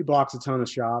he blocks a ton of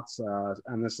shots.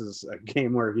 And this is a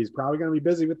game where he's probably going to be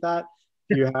busy with that.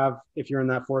 If you're in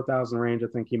that 4,000 range, I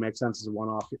think he makes sense as a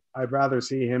one-off. I'd rather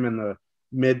see him in the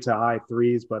mid to high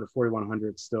threes, but at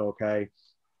 4,100, it's still okay.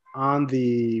 On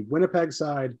the Winnipeg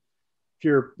side, if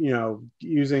you're,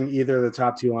 using either of the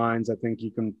top two lines, I think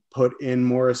you can put in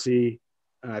Morrissey,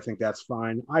 and I think that's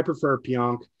fine. I prefer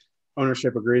Pionk.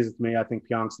 Ownership agrees with me. I think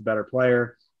Pionk's the better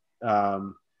player.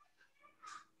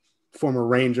 Former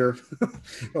Ranger.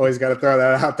 Always got to throw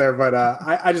that out there. But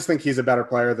I just think he's a better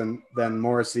player than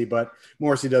Morrissey, but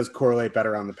Morrissey does correlate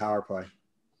better on the power play.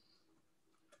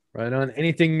 Right on.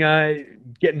 Anything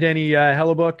getting to any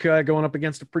Hellebuck going up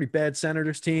against a pretty bad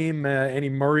Senators team? Any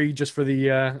Murray just for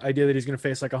the idea that he's going to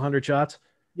face like 100 shots?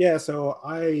 Yeah, so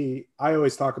I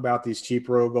always talk about these cheap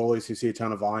road goalies who see a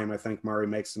ton of volume. I think Murray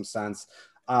makes some sense.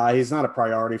 He's not a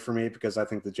priority for me because I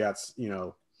think the Jets,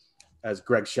 as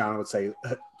Greg Schiano would say,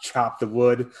 chop the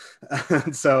wood.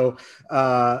 And so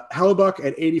Hellebuck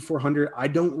at 8,400, I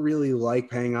don't really like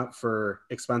paying up for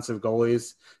expensive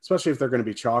goalies, especially if they're going to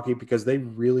be chalky, because they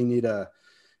really need a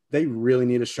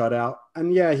shutout.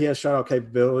 And yeah, he has shutout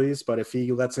capabilities, but if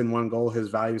he lets in one goal, his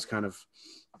value is kind of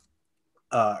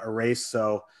erased.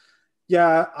 So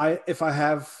yeah, if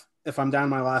I'm down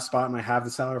my last spot and I have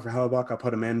the salary for Hellebuck, I'll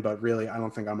put him in, but really, I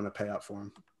don't think I'm going to pay up for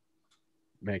him.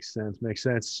 Makes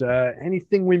sense.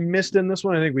 Anything we missed in this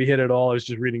one? I think we hit it all. I was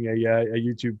just reading a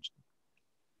YouTube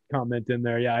comment in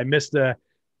there. Yeah, I missed a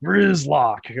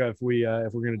Grizzlock if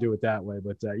we're going to do it that way.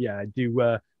 But yeah, I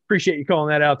do appreciate you calling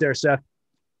that out there, Seth.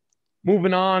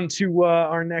 Moving on to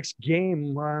our next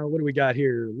game. What do we got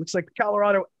here? Looks like the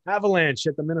Colorado Avalanche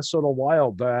at the Minnesota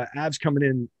Wild. Avs coming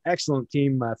in, excellent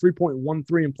team.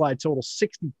 3.13 implied total,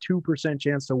 62%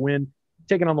 chance to win.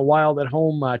 Taking on the Wild at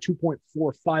home,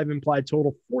 2.45 implied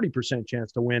total, 40%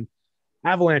 chance to win.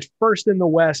 Avalanche first in the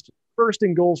West, first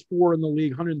in goals for in the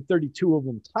league, 132 of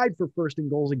them, tied for first in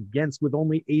goals against with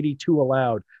only 82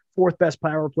 allowed. Fourth best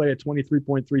power play at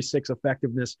 23.36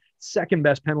 effectiveness, second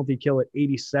best penalty kill at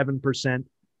 87%.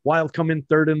 Wild come in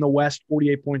third in the West,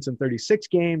 48 points in 36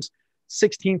 games,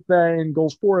 16th in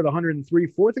goals for at 103,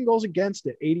 fourth in goals against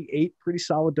at 88, pretty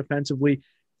solid defensively.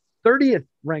 30th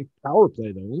ranked power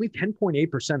play, though, only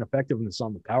 10.8% effectiveness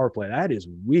on the power play. That is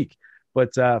weak.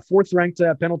 But fourth ranked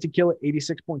penalty kill at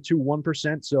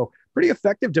 86.21%. So pretty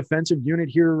effective defensive unit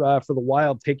here for the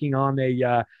Wild, taking on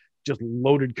a just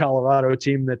loaded Colorado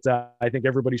team that I think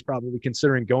everybody's probably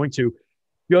considering going to.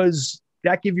 Does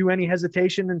that give you any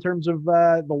hesitation in terms of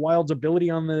the Wild's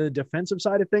ability on the defensive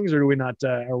side of things, or are we not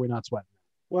sweating?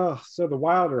 Well, so the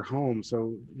Wild are home,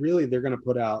 so really they're going to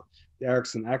put out the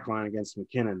Eriksson Ek line against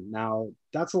McKinnon. Now,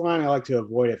 that's a line I like to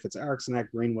avoid if it's Eriksson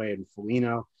Ek, Greenway, and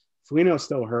Foligno. Foligno's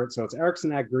still hurt, so it's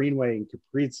Eriksson Ek, Greenway, and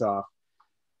Kaprizov.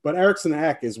 But Eriksson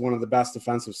Ek is one of the best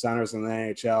defensive centers in the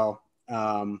NHL.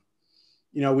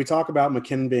 We talk about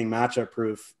McKinnon being matchup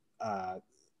proof.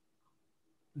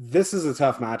 This is a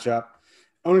tough matchup.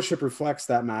 Ownership reflects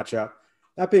that matchup.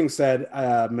 That being said,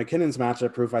 McKinnon's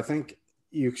matchup proof, I think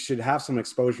you should have some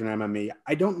exposure in MME.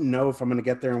 I don't know if I'm going to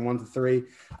get there in 1 to 3.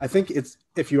 I think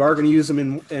if you are going to use them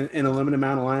in a limited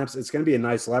amount of lineups, it's going to be a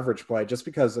nice leverage play just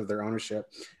because of their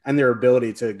ownership and their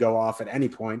ability to go off at any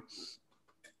point.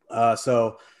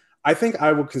 So I think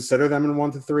I would consider them in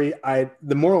 1 to 3.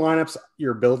 The more lineups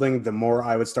you're building, the more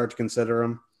I would start to consider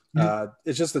them.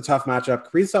 It's just a tough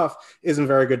matchup. Kaprizov isn't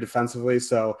very good defensively,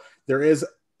 so there is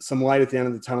some light at the end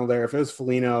of the tunnel there. If it was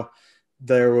Foligno,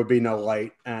 there would be no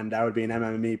light, and that would be an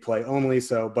MME play only.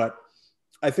 So, but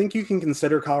I think you can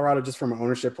consider Colorado just from an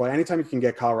ownership play. Anytime you can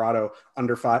get Colorado one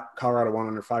under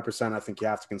 5%, I think you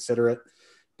have to consider it.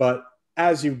 But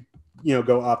as you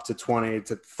go up to 20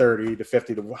 to 30 to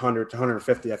 50 to 100 to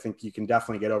 150, I think you can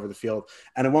definitely get over the field,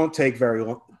 and it won't take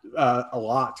a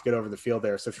lot to get over the field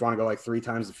there. So if you want to go like 3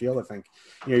 times the field, I think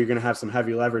you're going to have some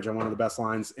heavy leverage on one of the best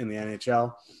lines in the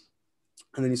NHL.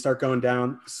 And then you start going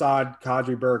down, Saad,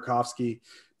 Kadri, Burakovsky,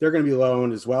 they're going to be low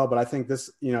owned as well. But I think this,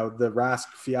 the Rask,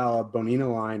 Fiala,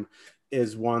 Bonino line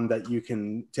is one that you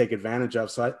can take advantage of.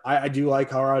 So I do like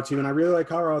Colorado 2, and I really like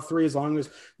Colorado 3 as long as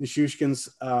Nichushkin's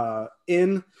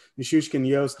in. Nichushkin,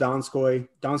 Yost, Donskoy.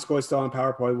 Donskoy's still on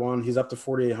power play 1. He's up to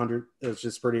 4,800. It's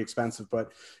just pretty expensive,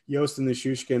 but Yost and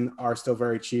Nichushkin are still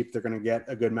very cheap. They're going to get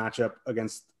a good matchup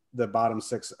against the bottom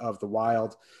 6 of the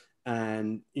Wild.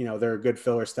 And, they're a good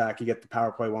filler stack. You get the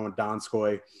power play 1 with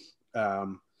Donskoy.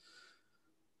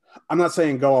 I'm not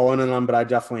saying go all in on them, but I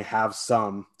definitely have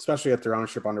some, especially at their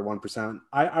ownership under 1%.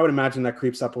 I would imagine that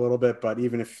creeps up a little bit, but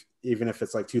even if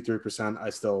it's like 2-3%, I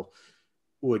still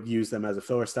would use them as a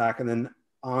filler stack. And then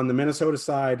on the Minnesota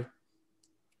side,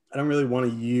 I don't really want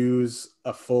to use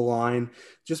a full line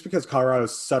just because Colorado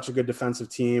is such a good defensive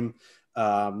team.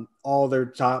 All their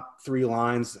top 3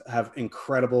 lines have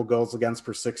incredible goals against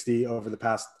per 60 over the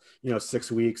past,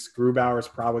 6 weeks. Grubauer is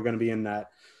probably going to be in net.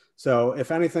 So if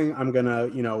anything, I'm going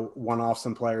to, one off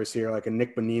some players here, like a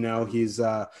Nick Bonino. He's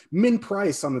min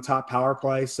price on the top power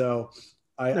play. So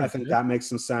I think that makes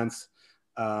some sense.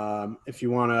 If you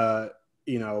want to,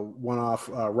 one off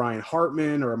Ryan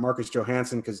Hartman or a Marcus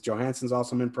Johansson, because Johansson's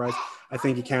also min price, I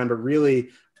think you can, but really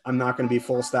I'm not going to be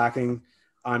full stacking.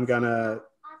 I'm going to,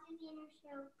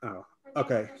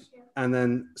 okay. And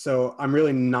then, so I'm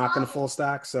really not going to full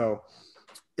stack. So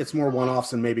it's more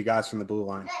one-offs and maybe guys from the blue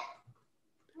line.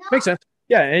 Makes sense.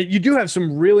 Yeah, and you do have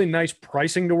some really nice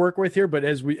pricing to work with here, but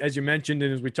as you mentioned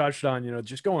and as we touched on,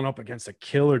 just going up against a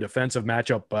killer defensive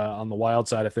matchup on the Wild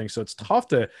side of things, so it's tough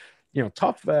to,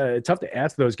 tough to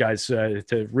ask those guys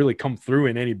to really come through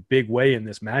in any big way in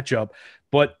this matchup.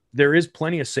 But there is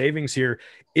plenty of savings here.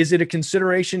 Is it a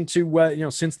consideration to,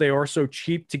 since they are so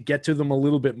cheap, to get to them a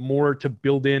little bit more to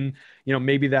build in,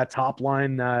 maybe that top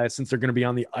line, since they're going to be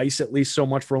on the ice at least so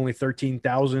much for only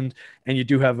 13,000, and you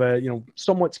do have a,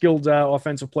 somewhat skilled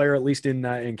offensive player, at least in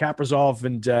Kaprizov,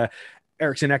 and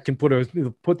Eriksson Ek can put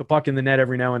the puck in the net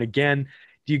every now and again.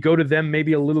 Do you go to them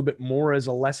maybe a little bit more as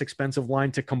a less expensive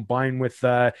line to combine with,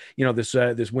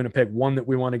 this Winnipeg one that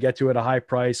we want to get to at a high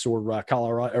price, or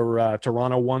Colorado or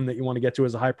Toronto one that you want to get to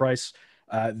as a high price?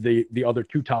 The other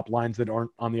 2 top lines that aren't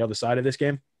on the other side of this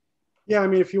game? Yeah, I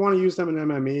mean, if you want to use them in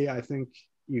MME, I think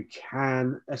you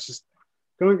can. It's just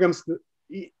going against the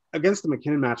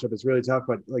McKinnon matchup is really tough,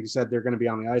 but like you said, they're going to be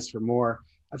on the ice for more.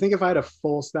 I think if I had a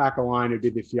full stack of line, it would be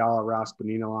the Fiala, Rask,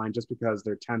 Bonino line, just because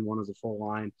their 10-1 is a full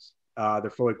line.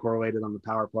 They're fully correlated on the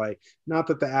power play. Not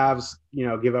that the Avs,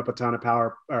 give up a ton of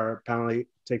power or penalty,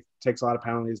 takes a lot of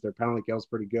penalties. Their penalty kill is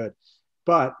pretty good.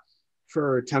 But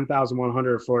for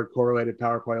 10,100 for a correlated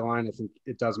power play line, I think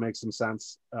it does make some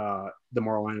sense. The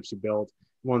more lineups you build,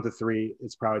 1 to 3,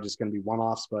 it's probably just going to be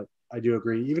one-offs. But I do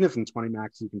agree, even if in 20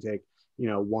 max, you can take,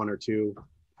 1 or 2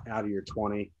 out of your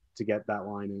 20 to get that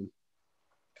line in.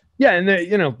 Yeah,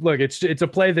 and look, it's a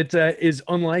play that is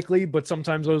unlikely, but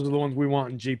sometimes those are the ones we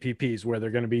want in GPPs, where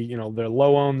they're going to be, they're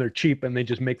low owned, they're cheap, and they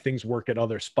just make things work at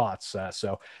other spots.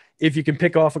 So if you can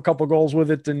pick off a couple goals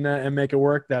with it and make it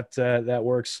work, that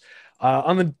works.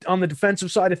 On the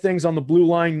defensive side of things, on the blue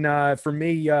line, for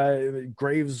me,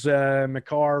 Graves,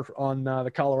 Makar on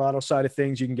the Colorado side of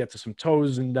things, you can get to some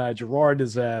toes, and Girard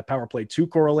is a power play 2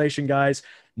 correlation guys.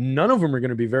 None of them are going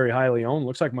to be very highly owned.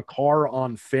 Looks like Makar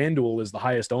on FanDuel is the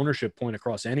highest ownership point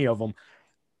across any of them.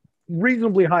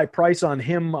 Reasonably high price on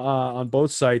him on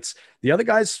both sites. The other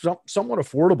guys somewhat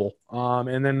affordable.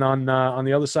 And then on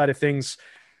the other side of things,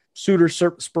 Suter,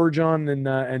 Spurgeon,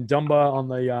 and Dumba on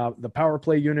the power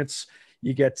play units.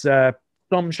 You get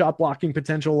some shot blocking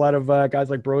potential out of guys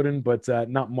like Broden, but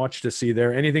not much to see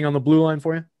there. Anything on the blue line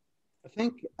for you? I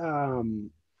think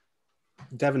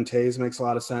Devin Taves makes a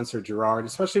lot of sense, or Girard,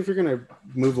 especially if you're going to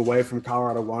move away from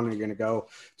Colorado 1 and you're going to go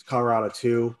to Colorado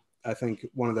 2. I think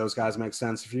one of those guys makes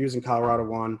sense. If you're using Colorado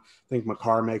 1, I think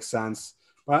Makar makes sense.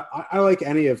 But I like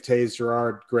any of Taves,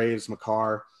 Girard, Graves,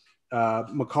 Makar.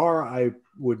 Makar I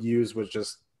would use with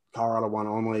just Colorado 1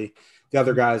 only. The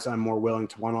other guys I'm more willing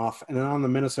to one-off. And then on the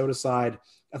Minnesota side,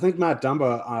 I think Matt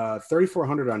Dumba,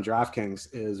 3,400 on DraftKings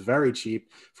is very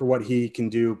cheap for what he can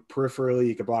do peripherally.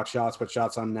 He can block shots, put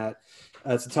shots on net.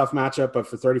 It's a tough matchup, but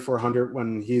for 3,400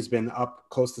 when he's been up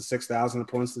close to 6,000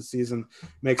 points this season,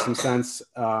 makes some sense.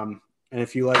 And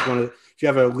if you if you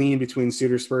have a lean between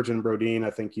Suter, Spurgeon, and Brodin, I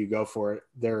think you go for it.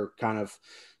 They're kind of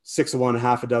 6 of one,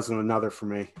 half a dozen of another for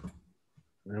me.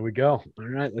 There we go. All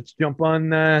right, let's jump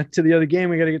on to the other game.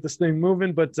 We got to get this thing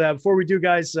moving. But before we do,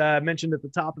 guys, mentioned at the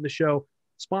top of the show,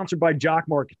 sponsored by Jock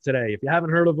Market today. If you haven't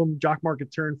heard of them, Jock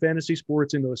Market turned fantasy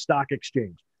sports into a stock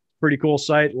exchange. Pretty cool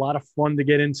site, a lot of fun to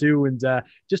get into, and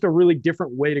just a really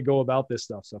different way to go about this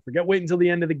stuff. So forget waiting until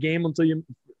the end of the game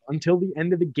until the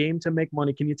end of the game to make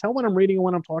money. Can you tell when I'm reading and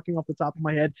when I'm talking off the top of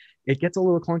my head? It gets a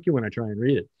little clunky when I try and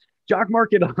read it. Jock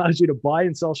Market allows you to buy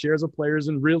and sell shares of players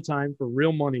in real time for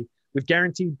real money with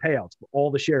guaranteed payouts for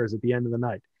all the shares at the end of the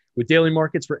night. With daily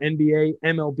markets for NBA,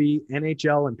 MLB,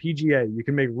 NHL, and PGA, you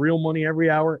can make real money every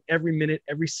hour, every minute,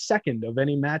 every second of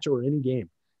any match or any game.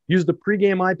 Use the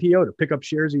pregame IPO to pick up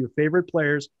shares of your favorite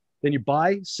players. Then you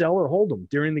buy, sell, or hold them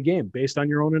during the game based on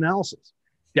your own analysis.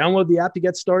 Download the app to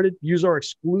get started. Use our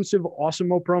exclusive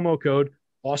Awesemo promo code,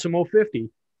 Awesemo50,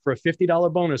 for a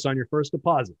 $50 bonus on your first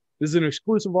deposit. This is an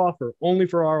exclusive offer only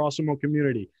for our Awesemo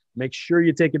community. Make sure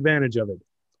you take advantage of it.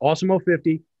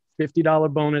 Awesemo50,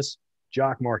 $50 bonus,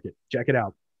 Jock Market. Check it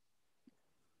out.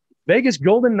 Vegas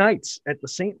Golden Knights at the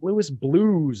St. Louis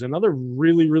Blues, another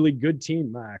really, really good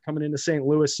team coming into St.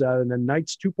 Louis. And the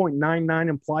Knights 2.99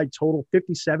 implied total,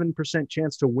 57%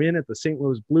 chance to win at the St.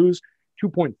 Louis Blues,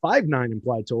 2.59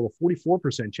 implied total,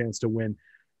 44% chance to win.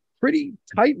 Pretty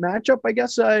tight matchup, I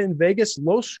guess, in Vegas.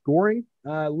 Low scoring.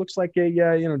 Looks like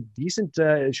a decent.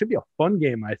 It should be a fun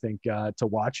game, I think, to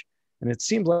watch. And it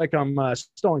seems like I'm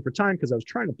stalling for time because I was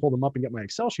trying to pull them up and get my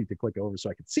Excel sheet to click over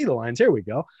so I could see the lines. Here we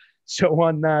go. So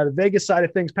on the Vegas side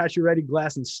of things, Pacioretty,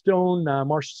 Glass, and Stone,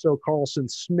 Marchessault, Carlson,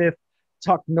 Smith,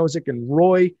 Tuck, Nozick, and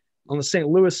Roy. On the St.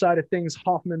 Louis side of things,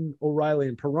 Hoffman, O'Reilly,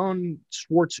 and Perron,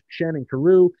 Schwartz, Shannon,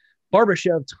 Carew,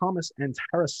 Barbashev, Thomas, and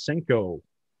Tarasenko.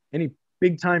 Any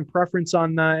big-time preference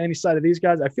on any side of these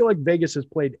guys? I feel like Vegas has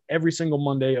played every single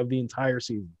Monday of the entire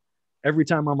season. Every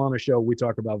time I'm on a show, we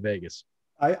talk about Vegas.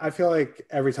 I feel like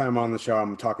every time I'm on the show,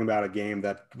 I'm talking about a game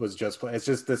that was just played. It's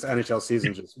just this NHL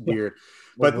season just weird.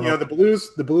 But,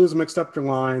 the Blues mixed up their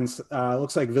lines.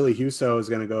 Looks like Ville Husso is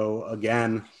going to go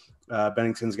again.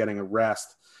 Bennington's getting a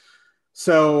rest.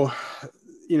 So,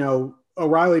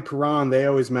 O'Reilly, Perron, they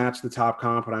always match the top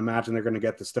comp, and I imagine they're going to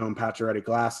get the Stone, Pacioretty,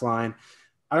 Glass line.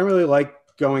 I don't really like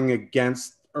going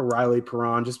against O'Reilly,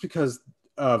 Perron just because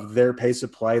of their pace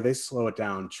of play. They slow it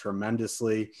down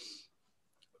tremendously.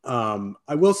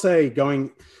 I will say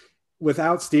going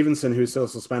without Stevenson, who's still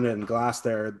suspended, and Glass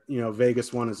there,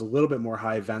 Vegas one is a little bit more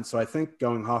high event. So I think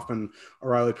going Hoffman,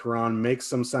 O'Reilly, Perron makes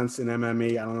some sense in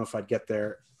MME. I don't know if I'd get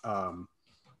there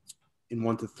in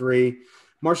 1 to 3.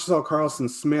 Marchessault, Carlson,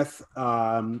 Smith,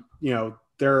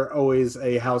 they're always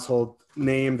a household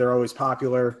name. They're always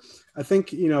popular. I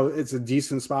think, it's a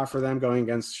decent spot for them going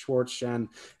against Schwartz, Shen,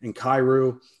 and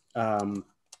Kyrou.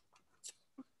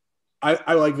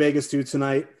 I like Vegas 2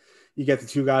 tonight. You get the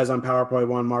two guys on power play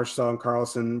 1, Marchessault and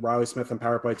Carlson, Riley Smith on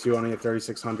power play 2, only at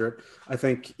 3,600. I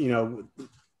think,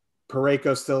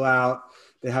 Parayko's still out.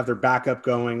 They have their backup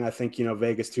going. I think,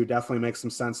 Vegas 2 definitely makes some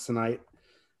sense tonight.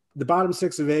 The bottom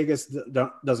 6 of Vegas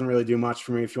doesn't really do much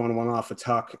for me if you want to one-off a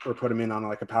Tuck or put them in on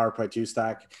like a power play 2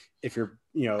 stack. If you're,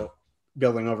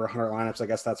 building over 100 lineups, I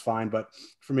guess that's fine. But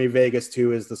for me, Vegas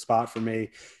 2 is the spot for me.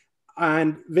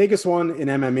 And Vegas 1 in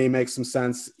MME makes some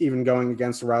sense. Even going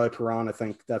against O'Reilly, Perron, I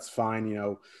think that's fine.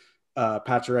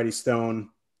 Pacioretty, Stone,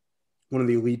 one of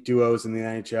the elite duos in the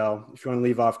NHL. If you want to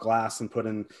leave off Glass and put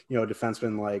in, a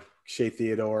defenseman like Shea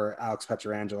Theodore, Alex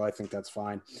Pietrangelo, I think that's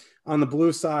fine. On the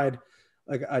blue side,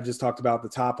 like I just talked about the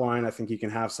top line, I think you can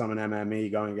have some in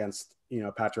MME going against,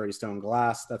 Pacioretty, Stone,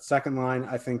 Glass. That second line,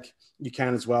 I think you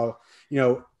can as well.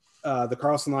 The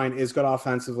Carlson line is good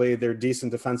offensively. They're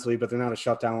decent defensively, but they're not a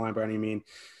shutdown line by any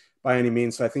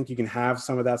means. So I think you can have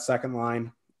some of that second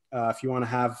line. If you want to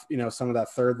have, some of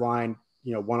that third line,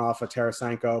 one off of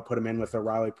Tarasenko, put him in with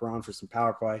O'Reilly, Perron for some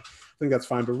power play. I think that's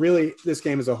fine. But really, this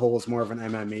game as a whole is more of an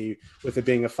MME with it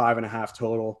being a 5.5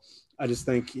 total. I just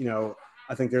think,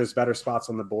 I think there's better spots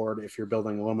on the board if you're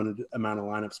building a limited amount of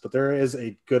lineups, but there is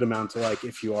a good amount to like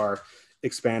if you are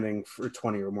expanding for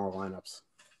 20 or more lineups.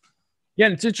 Yeah,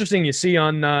 and it's interesting you see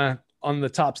on the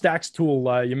top stacks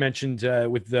tool you mentioned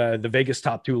with the Vegas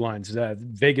top 2 lines.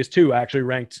 Vegas 2 actually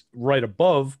ranked right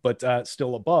above, but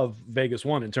still above Vegas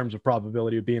 1 in terms of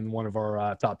probability of being one of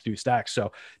our top 2 stacks.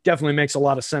 So definitely makes a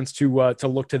lot of sense to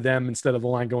look to them instead of the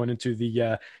line going into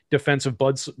the defensive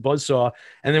buzzsaw.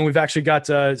 And then we've actually got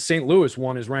St. Louis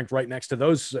 1 is ranked right next to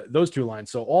those 2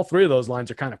 lines. So all 3 of those lines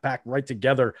are kind of packed right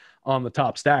together on the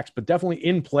top stacks, but definitely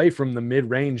in play from the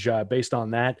mid-range based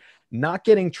on that. Not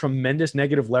getting tremendous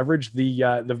negative leverage.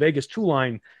 The Vegas 2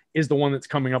 line is the one that's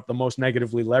coming up the most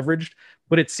negatively leveraged,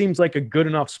 but it seems like a good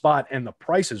enough spot, and the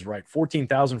price is right.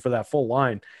 14,000 for that full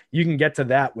line. You can get to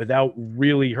that without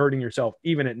really hurting yourself,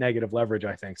 even at negative leverage,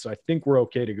 I think. So I think we're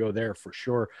okay to go there for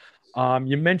sure.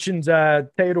 You mentioned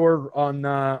Theodore on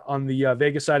the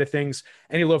Vegas side of things.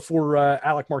 Any love for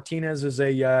Alec Martinez as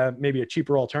a maybe a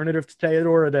cheaper alternative to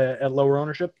Theodore at lower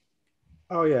ownership?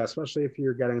 Oh, yeah, especially if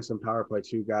you're getting some power play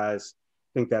 2 guys.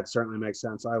 I think that certainly makes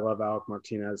sense. I love Alec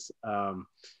Martinez.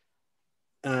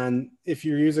 And if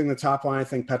you're using the top line, I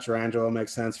think Pietrangelo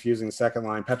makes sense. If you're using the second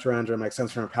line, Pietrangelo makes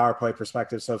sense from a power play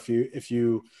perspective. So if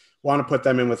you want to put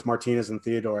them in with Martinez and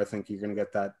Theodore, I think you're going to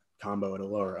get that combo at a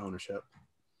lower ownership.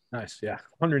 Nice. Yeah.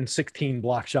 116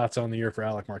 block shots on the year for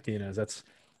Alec Martinez.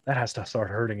 That has to start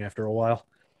hurting after a while.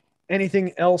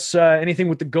 Anything else? Anything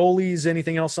with the goalies?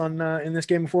 Anything else on in this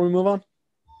game before we move on?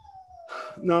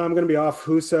 No, I'm going to be off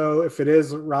Husso. If it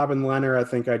is Robin Leonard, I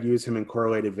think I'd use him in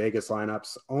correlated Vegas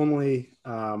lineups only.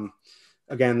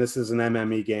 Again, this is an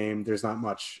MME game. There's not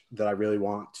much that I really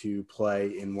want to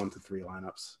play in 1 to 3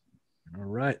 lineups. All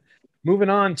right. Moving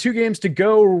on, 2 games to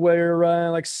go. We're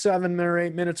like 7 or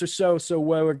 8 minutes or so. So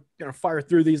we're going to fire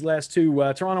through these last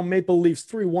 2. Toronto Maple Leafs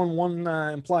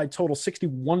 3-1-1 implied total,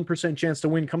 61% chance to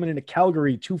win. Coming into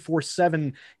Calgary,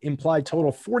 2-4-7 implied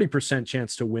total, 40%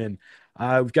 chance to win.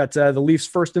 We've got the Leafs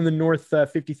first in the North,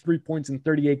 53 points in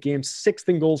 38 games, 6th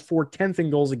in goals for, 10th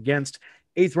in goals against,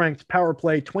 8th ranked power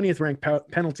play, 20th ranked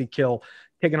penalty kill,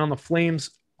 taking on the Flames,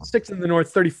 6th in the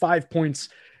North, 35 points,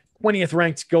 20th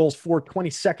ranked goals for,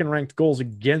 22nd ranked goals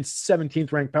against,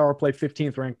 17th ranked power play,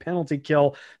 15th ranked penalty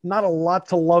kill. Not a lot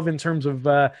to love in terms of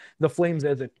the Flames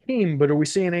as a team, but are we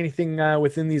seeing anything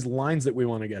within these lines that we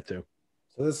want to get to?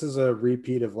 So this is a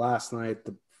repeat of last night.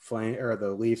 The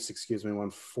Leafs,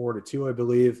 won 4-2, I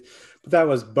believe. But that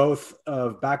was both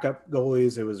of backup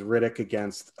goalies. It was Riddick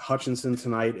against Hutchinson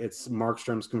tonight. It's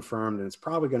Markstrom's confirmed, and it's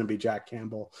probably going to be Jack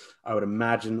Campbell, I would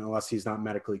imagine, unless he's not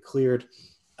medically cleared.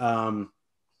 The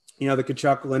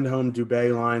Tkachuk, Lindholm,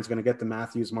 Dubé line is going to get the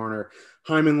Matthews, Marner,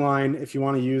 Hyman line. If you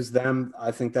want to use them,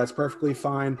 I think that's perfectly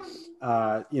fine.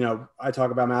 I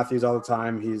talk about Matthews all the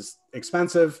time. He's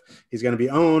expensive. He's going to be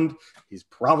owned. He's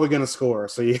probably going to score.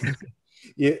 So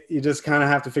you just kind of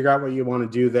have to figure out what you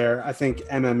want to do there. I think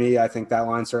MME, I think that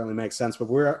line certainly makes sense. But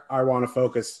where I want to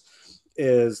focus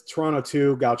is Toronto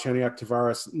 2, Galchenyuk,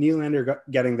 Tavares, Nylander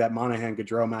getting that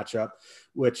Monahan-Gaudreau matchup,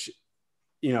 which –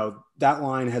 that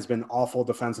line has been awful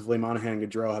defensively. Monahan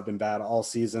and Gaudreau have been bad all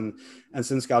season. And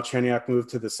since Galchenyuk moved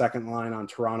to the second line on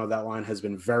Toronto, that line has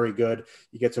been very good.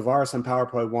 You get Tavares on power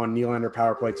play 1, Nylander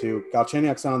power play 2.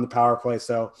 Galchenyuk's on the power play.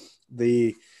 So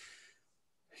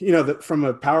from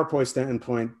a power play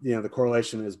standpoint, the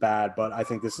correlation is bad, but I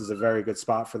think this is a very good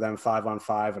spot for them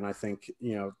 5-on-5. And I think,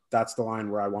 that's the line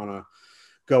where I want to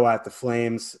go at the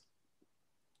Flames.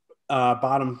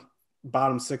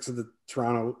 Bottom 6 of the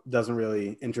Toronto doesn't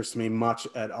really interest me much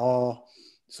at all.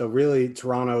 So really it's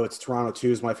Toronto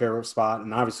 2 is my favorite spot.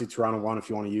 And obviously Toronto 1, if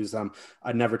you want to use them,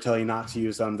 I'd never tell you not to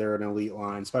use them. They're an elite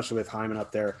line, especially with Hyman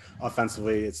up there.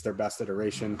 Offensively, it's their best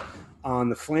iteration. On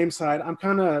the Flame side, I'm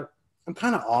kind of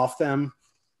off them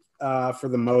for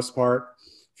the most part.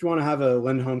 If you want to have a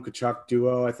Lindholm-Tkachuk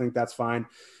duo, I think that's fine.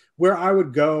 Where I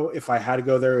would go if I had to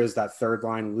go there is that third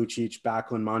line, Lucic,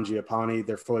 Backlund, Mangiapane.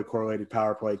 They're fully correlated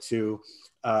power play too.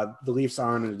 The Leafs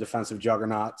aren't a defensive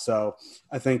juggernaut. So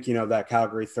I think, that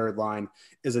Calgary third line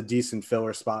is a decent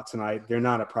filler spot tonight. They're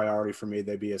not a priority for me.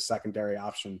 They'd be a secondary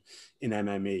option in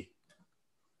MME.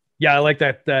 Yeah, I like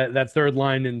that third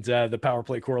line and the power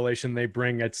play correlation they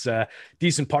bring. It's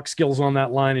decent puck skills on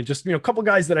that line, and just a couple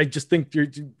guys that I just think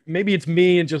maybe it's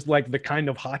me and just like the kind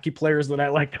of hockey players that I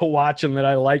like to watch and that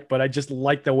I like, but I just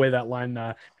like the way that line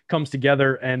comes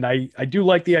together, and I do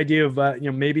like the idea of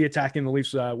maybe attacking the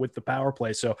Leafs with the power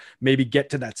play. So maybe get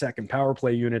to that second power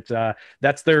play unit.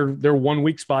 That's their 1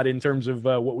 weak spot in terms of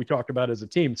what we talked about as a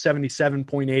team.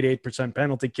 77.88%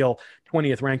 penalty kill,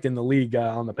 20th ranked in the league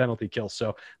on the penalty kill.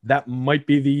 So that might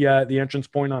be the entrance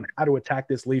point on how to attack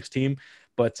this Leafs team.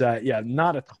 But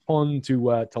not a ton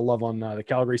to love on the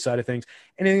Calgary side of things.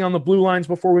 Anything on the blue lines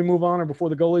before we move on, or before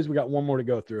the goalies? We got one more to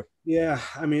go through. Yeah,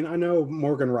 I mean, I know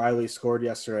Morgan Riley scored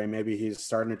yesterday. Maybe he's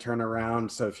starting to turn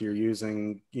around. So if you're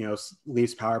using,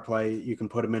 Leafs power play, you can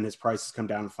put him in. His prices come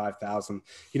down to 5,000.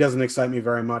 He doesn't excite me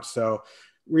very much. So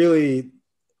really,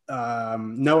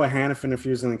 Noah Hannafin if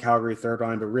you're using the Calgary third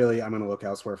line, but really I'm going to look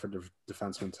elsewhere for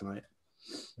defensemen tonight.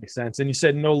 Makes sense. And you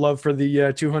said no love for the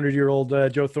 200-year-old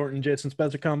Joe Thornton, Jason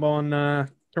Spezza combo on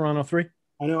Toronto 3?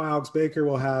 I know Alex Baker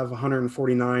will have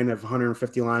 149 of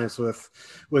 150 lineups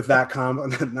with that combo.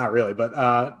 Not really, but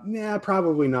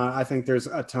probably not. I think there's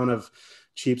a ton of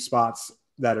cheap spots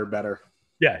that are better.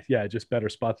 Yeah, just better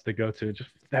spots to go to.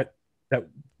 Just that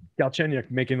Galchenyuk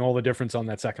making all the difference on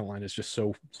that second line is just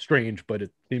so strange, but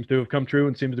it seems to have come true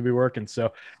and seems to be working.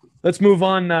 So let's move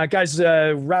on, guys,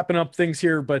 wrapping up things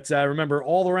here. But remember,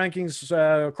 all the rankings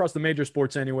across the major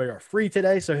sports anyway are free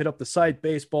today. So hit up the site,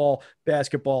 baseball,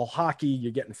 basketball, hockey.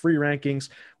 You're getting free rankings.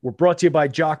 We're brought to you by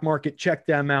Jock Market. Check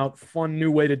them out. Fun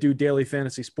new way to do daily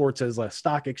fantasy sports as a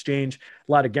stock exchange.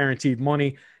 A lot of guaranteed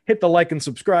money. Hit the like and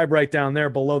subscribe right down there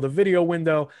below the video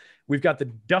window. We've got the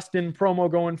Dustin promo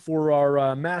going for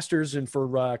our Masters and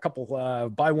for a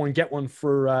couple buy one, get one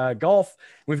for golf.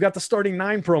 We've got the starting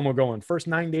 9 promo going. First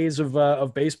 9 days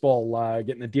of baseball,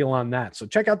 getting a deal on that. So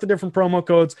check out the different promo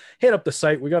codes. Hit up the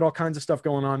site. We got all kinds of stuff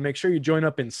going on. Make sure you join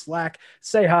up in Slack.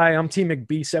 Say hi. I'm T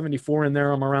McB74 in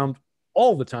there. I'm around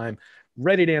all the time.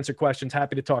 Ready to answer questions.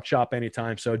 Happy to talk shop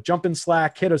anytime. So jump in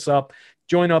Slack. Hit us up.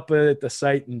 Join up at the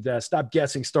site and stop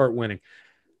guessing. Start winning.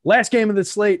 Last game of the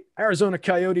slate, Arizona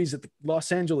Coyotes at the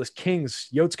Los Angeles Kings.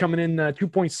 Yotes coming in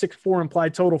 2.64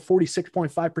 implied total,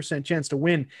 46.5% chance to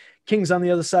win. Kings on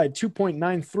the other side,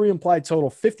 2.93 implied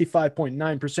total,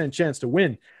 55.9% chance to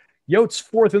win. Yotes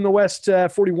 4th in the West,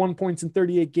 41 points in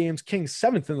 38 games. Kings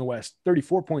 7th in the West,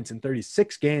 34 points in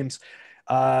 36 games.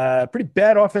 Pretty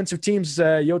bad offensive teams.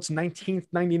 Yotes 19th,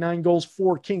 99 goals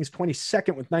for. Kings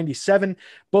 22nd with 97,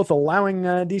 both allowing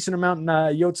a decent amount.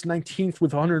 Yotes 19th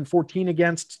with 114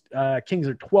 against. Kings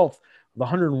are 12th with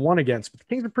 101 against. But the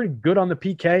Kings are pretty good on the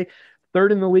PK.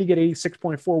 3rd in the league at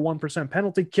 86.41%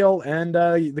 penalty kill. And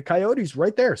the Coyotes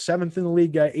right there, 7th in the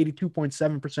league,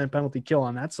 82.7% penalty kill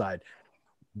on that side.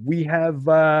 We have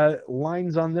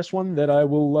lines on this one that I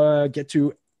will get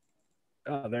to.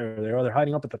 There they are. They're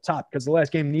hiding up at the top because the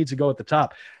last game needs to go at the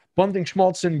top. Bunting,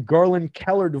 Schmaltz, Garland,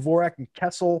 Keller, Dvorak, and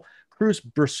Kessel, Cruz,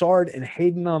 Broussard, and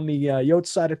Hayden on the Yotes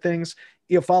side of things.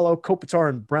 Iafallo, Kopitar,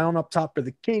 and Brown up top for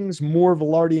the Kings. Moore,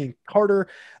 Velarde, and Carter.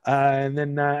 And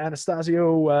then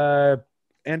Anastasio,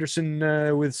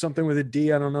 Anderson with something with a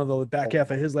D. I don't know the back half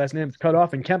of his last name is cut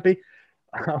off. And Kempe.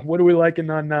 What are we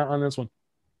liking on this one?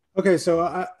 Okay, so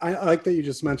I like that you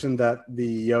just mentioned that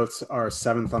the Yotes are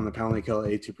 7th on the penalty kill at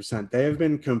 82%. They have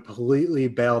been completely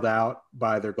bailed out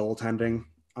by their goaltending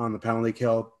on the penalty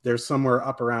kill. They're somewhere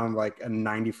up around like a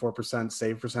 94%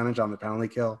 save percentage on the penalty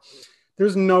kill.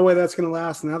 There's no way that's going to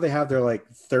last. Now they have their like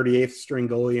 38th string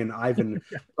goalie and Ivan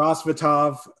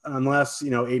Rosvitov, unless,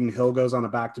 Aiden Hill goes on a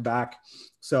back-to-back.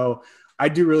 So I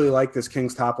do really like this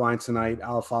Kings top line tonight.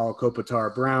 Iafallo,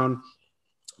 Kopitar, Brown.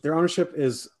 Their ownership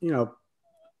is,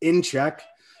 in check.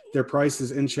 Their price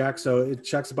is in check, so it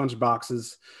checks a bunch of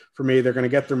boxes for me. They're going to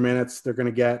get their minutes. They're going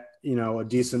to get, a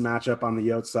decent matchup on the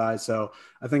Yotes side. So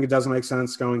I think it does make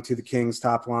sense going to the Kings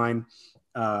top line.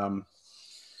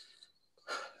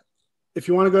 If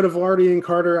you want to go to Velarde and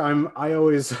Carter, I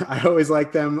always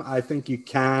like them. I think you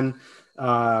can.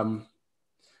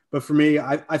 But for me,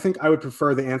 I think I would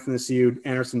prefer the Anthony Ciu,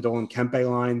 Anderson, Dolan, Kempe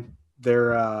line.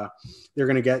 They're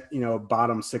going to get,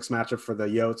 bottom 6 matchup for the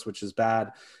Yotes, which is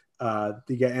bad.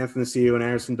 You get Anthony Ciu and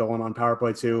Anderson Dolan on power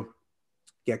play 2.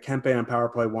 Get Kempe on power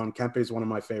play 1. Kempe is one of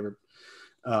my favorite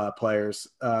players.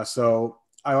 So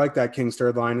I like that Kings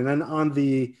third line. And then on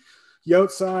the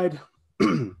Yotes side,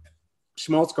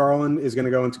 Schmaltz Garland is going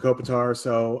to go into Kopitar,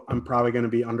 so I'm probably going to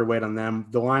be underweight on them.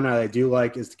 The line I do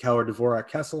like is the Keller, Dvorak,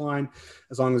 Kessel line.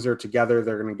 As long as they're together,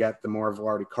 they're going to get the more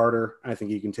Velarde Carter. I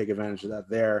think you can take advantage of that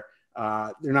there.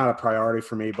 They're not a priority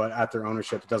for me, but at their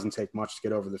ownership, it doesn't take much to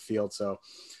get over the field. So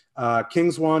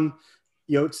Kings 1,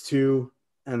 Yotes 2,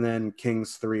 and then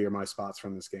Kings 3 are my spots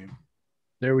from this game.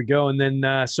 There we go. And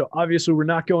then, so obviously we're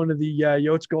not going to the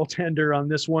Yotes goaltender on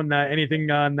this one. Anything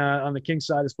on the Kings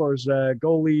side as far as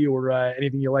goalie or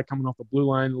anything you like coming off the blue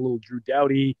line? A little Drew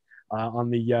Doughty on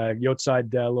the Yotes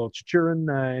side, a little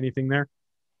Chichurin, anything there?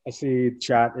 I see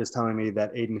chat is telling me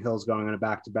that Aiden Hill's going on a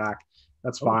back-to-back.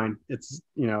 That's fine. It's,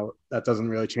 that doesn't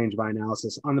really change my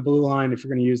analysis. On the blue line, if you're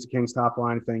going to use the Kings top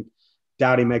line, I think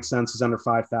Doughty makes sense. He's under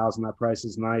 5,000. That price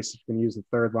is nice. If you're going to use the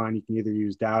third line, you can either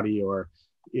use Doughty or,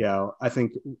 I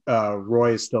think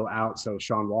Roy is still out, so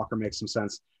Sean Walker makes some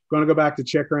sense. Going to go back to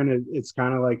Chychrun, it's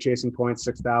kind of like chasing points,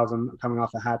 6,000, coming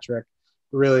off a hat trick.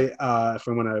 Really, if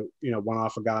I'm going to, one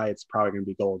off a guy, it's probably going to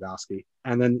be Goligoski.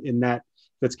 And then in that,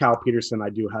 if it's Cal Peterson, I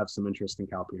do have some interest in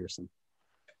Cal Peterson.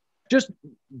 Just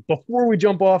before we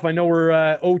jump off, I know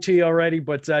we're OT already,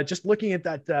 but just looking at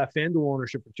that FanDuel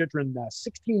ownership for Chychrun,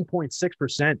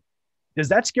 16.6%. Does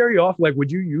that scare you off? Like,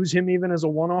 would you use him even as a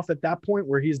one-off at that point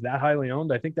where he's that highly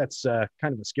owned? I think that's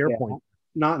kind of a scare point.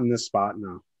 Not in this spot,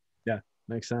 no. Yeah,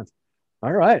 makes sense.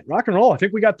 All right, rock and roll. I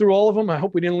think we got through all of them. I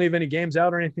hope we didn't leave any games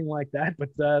out or anything like that, but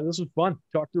this was fun.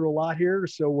 Talked through a lot here.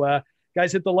 So,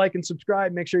 guys, hit the like and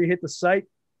subscribe. Make sure you hit the site.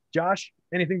 Josh,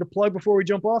 anything to plug before we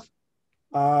jump off?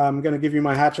 I'm going to give you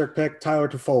my hat trick pick, Tyler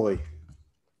Toffoli.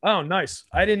 Oh, nice.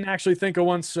 I didn't actually think of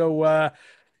one, so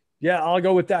yeah, I'll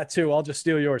go with that too. I'll just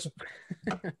steal yours.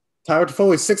 Tyler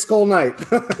Toffoli, 6-goal night.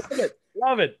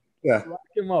 Love it. Yeah. Rock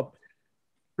him up.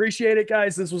 Appreciate it,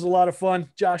 guys. This was a lot of fun.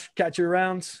 Josh, catch you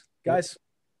around. Guys,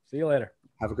 see you later.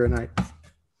 Have a great night.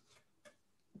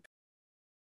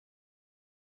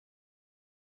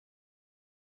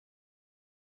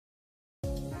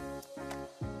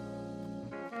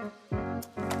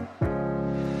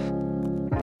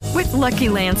 Lucky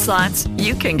Land Slots,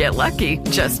 you can get lucky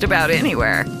just about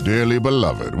anywhere. Dearly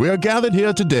beloved, we are gathered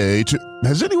here today to...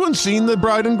 Has anyone seen the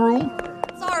bride and groom?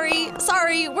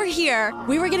 Sorry, we're here.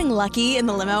 We were getting lucky in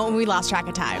the limo and we lost track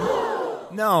of time.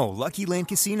 No, Lucky Land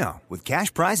Casino, with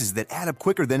cash prizes that add up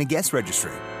quicker than a guest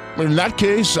registry. In that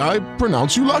case, I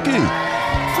pronounce you lucky.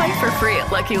 Play for free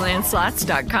at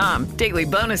LuckyLandSlots.com. Daily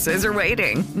bonuses are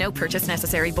waiting. No purchase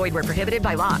necessary. Void where prohibited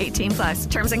by law. 18+.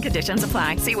 Terms and conditions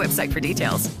apply. See website for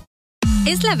details.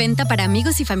 Es la venta para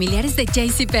amigos y familiares de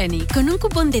JCPenney, con un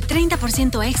cupón de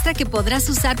 30% extra que podrás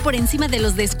usar por encima de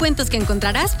los descuentos que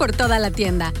encontrarás por toda la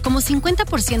tienda, como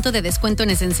 50% de descuento en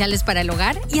esenciales para el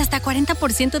hogar y hasta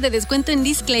 40% de descuento en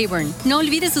Liz Claiborne. No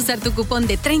olvides usar tu cupón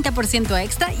de 30%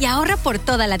 extra y ahorra por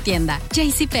toda la tienda.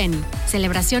 JCPenney,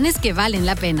 celebraciones que valen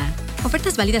la pena.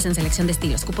 Ofertas válidas en selección de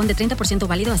estilos. Cupón de 30%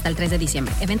 válido hasta el 3 de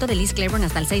diciembre. Evento de Liz Claiborne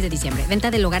hasta el 6 de diciembre. Venta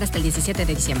del hogar hasta el 17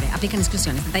 de diciembre. Aplican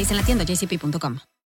exclusiones. Detalles en la tienda jcp.com.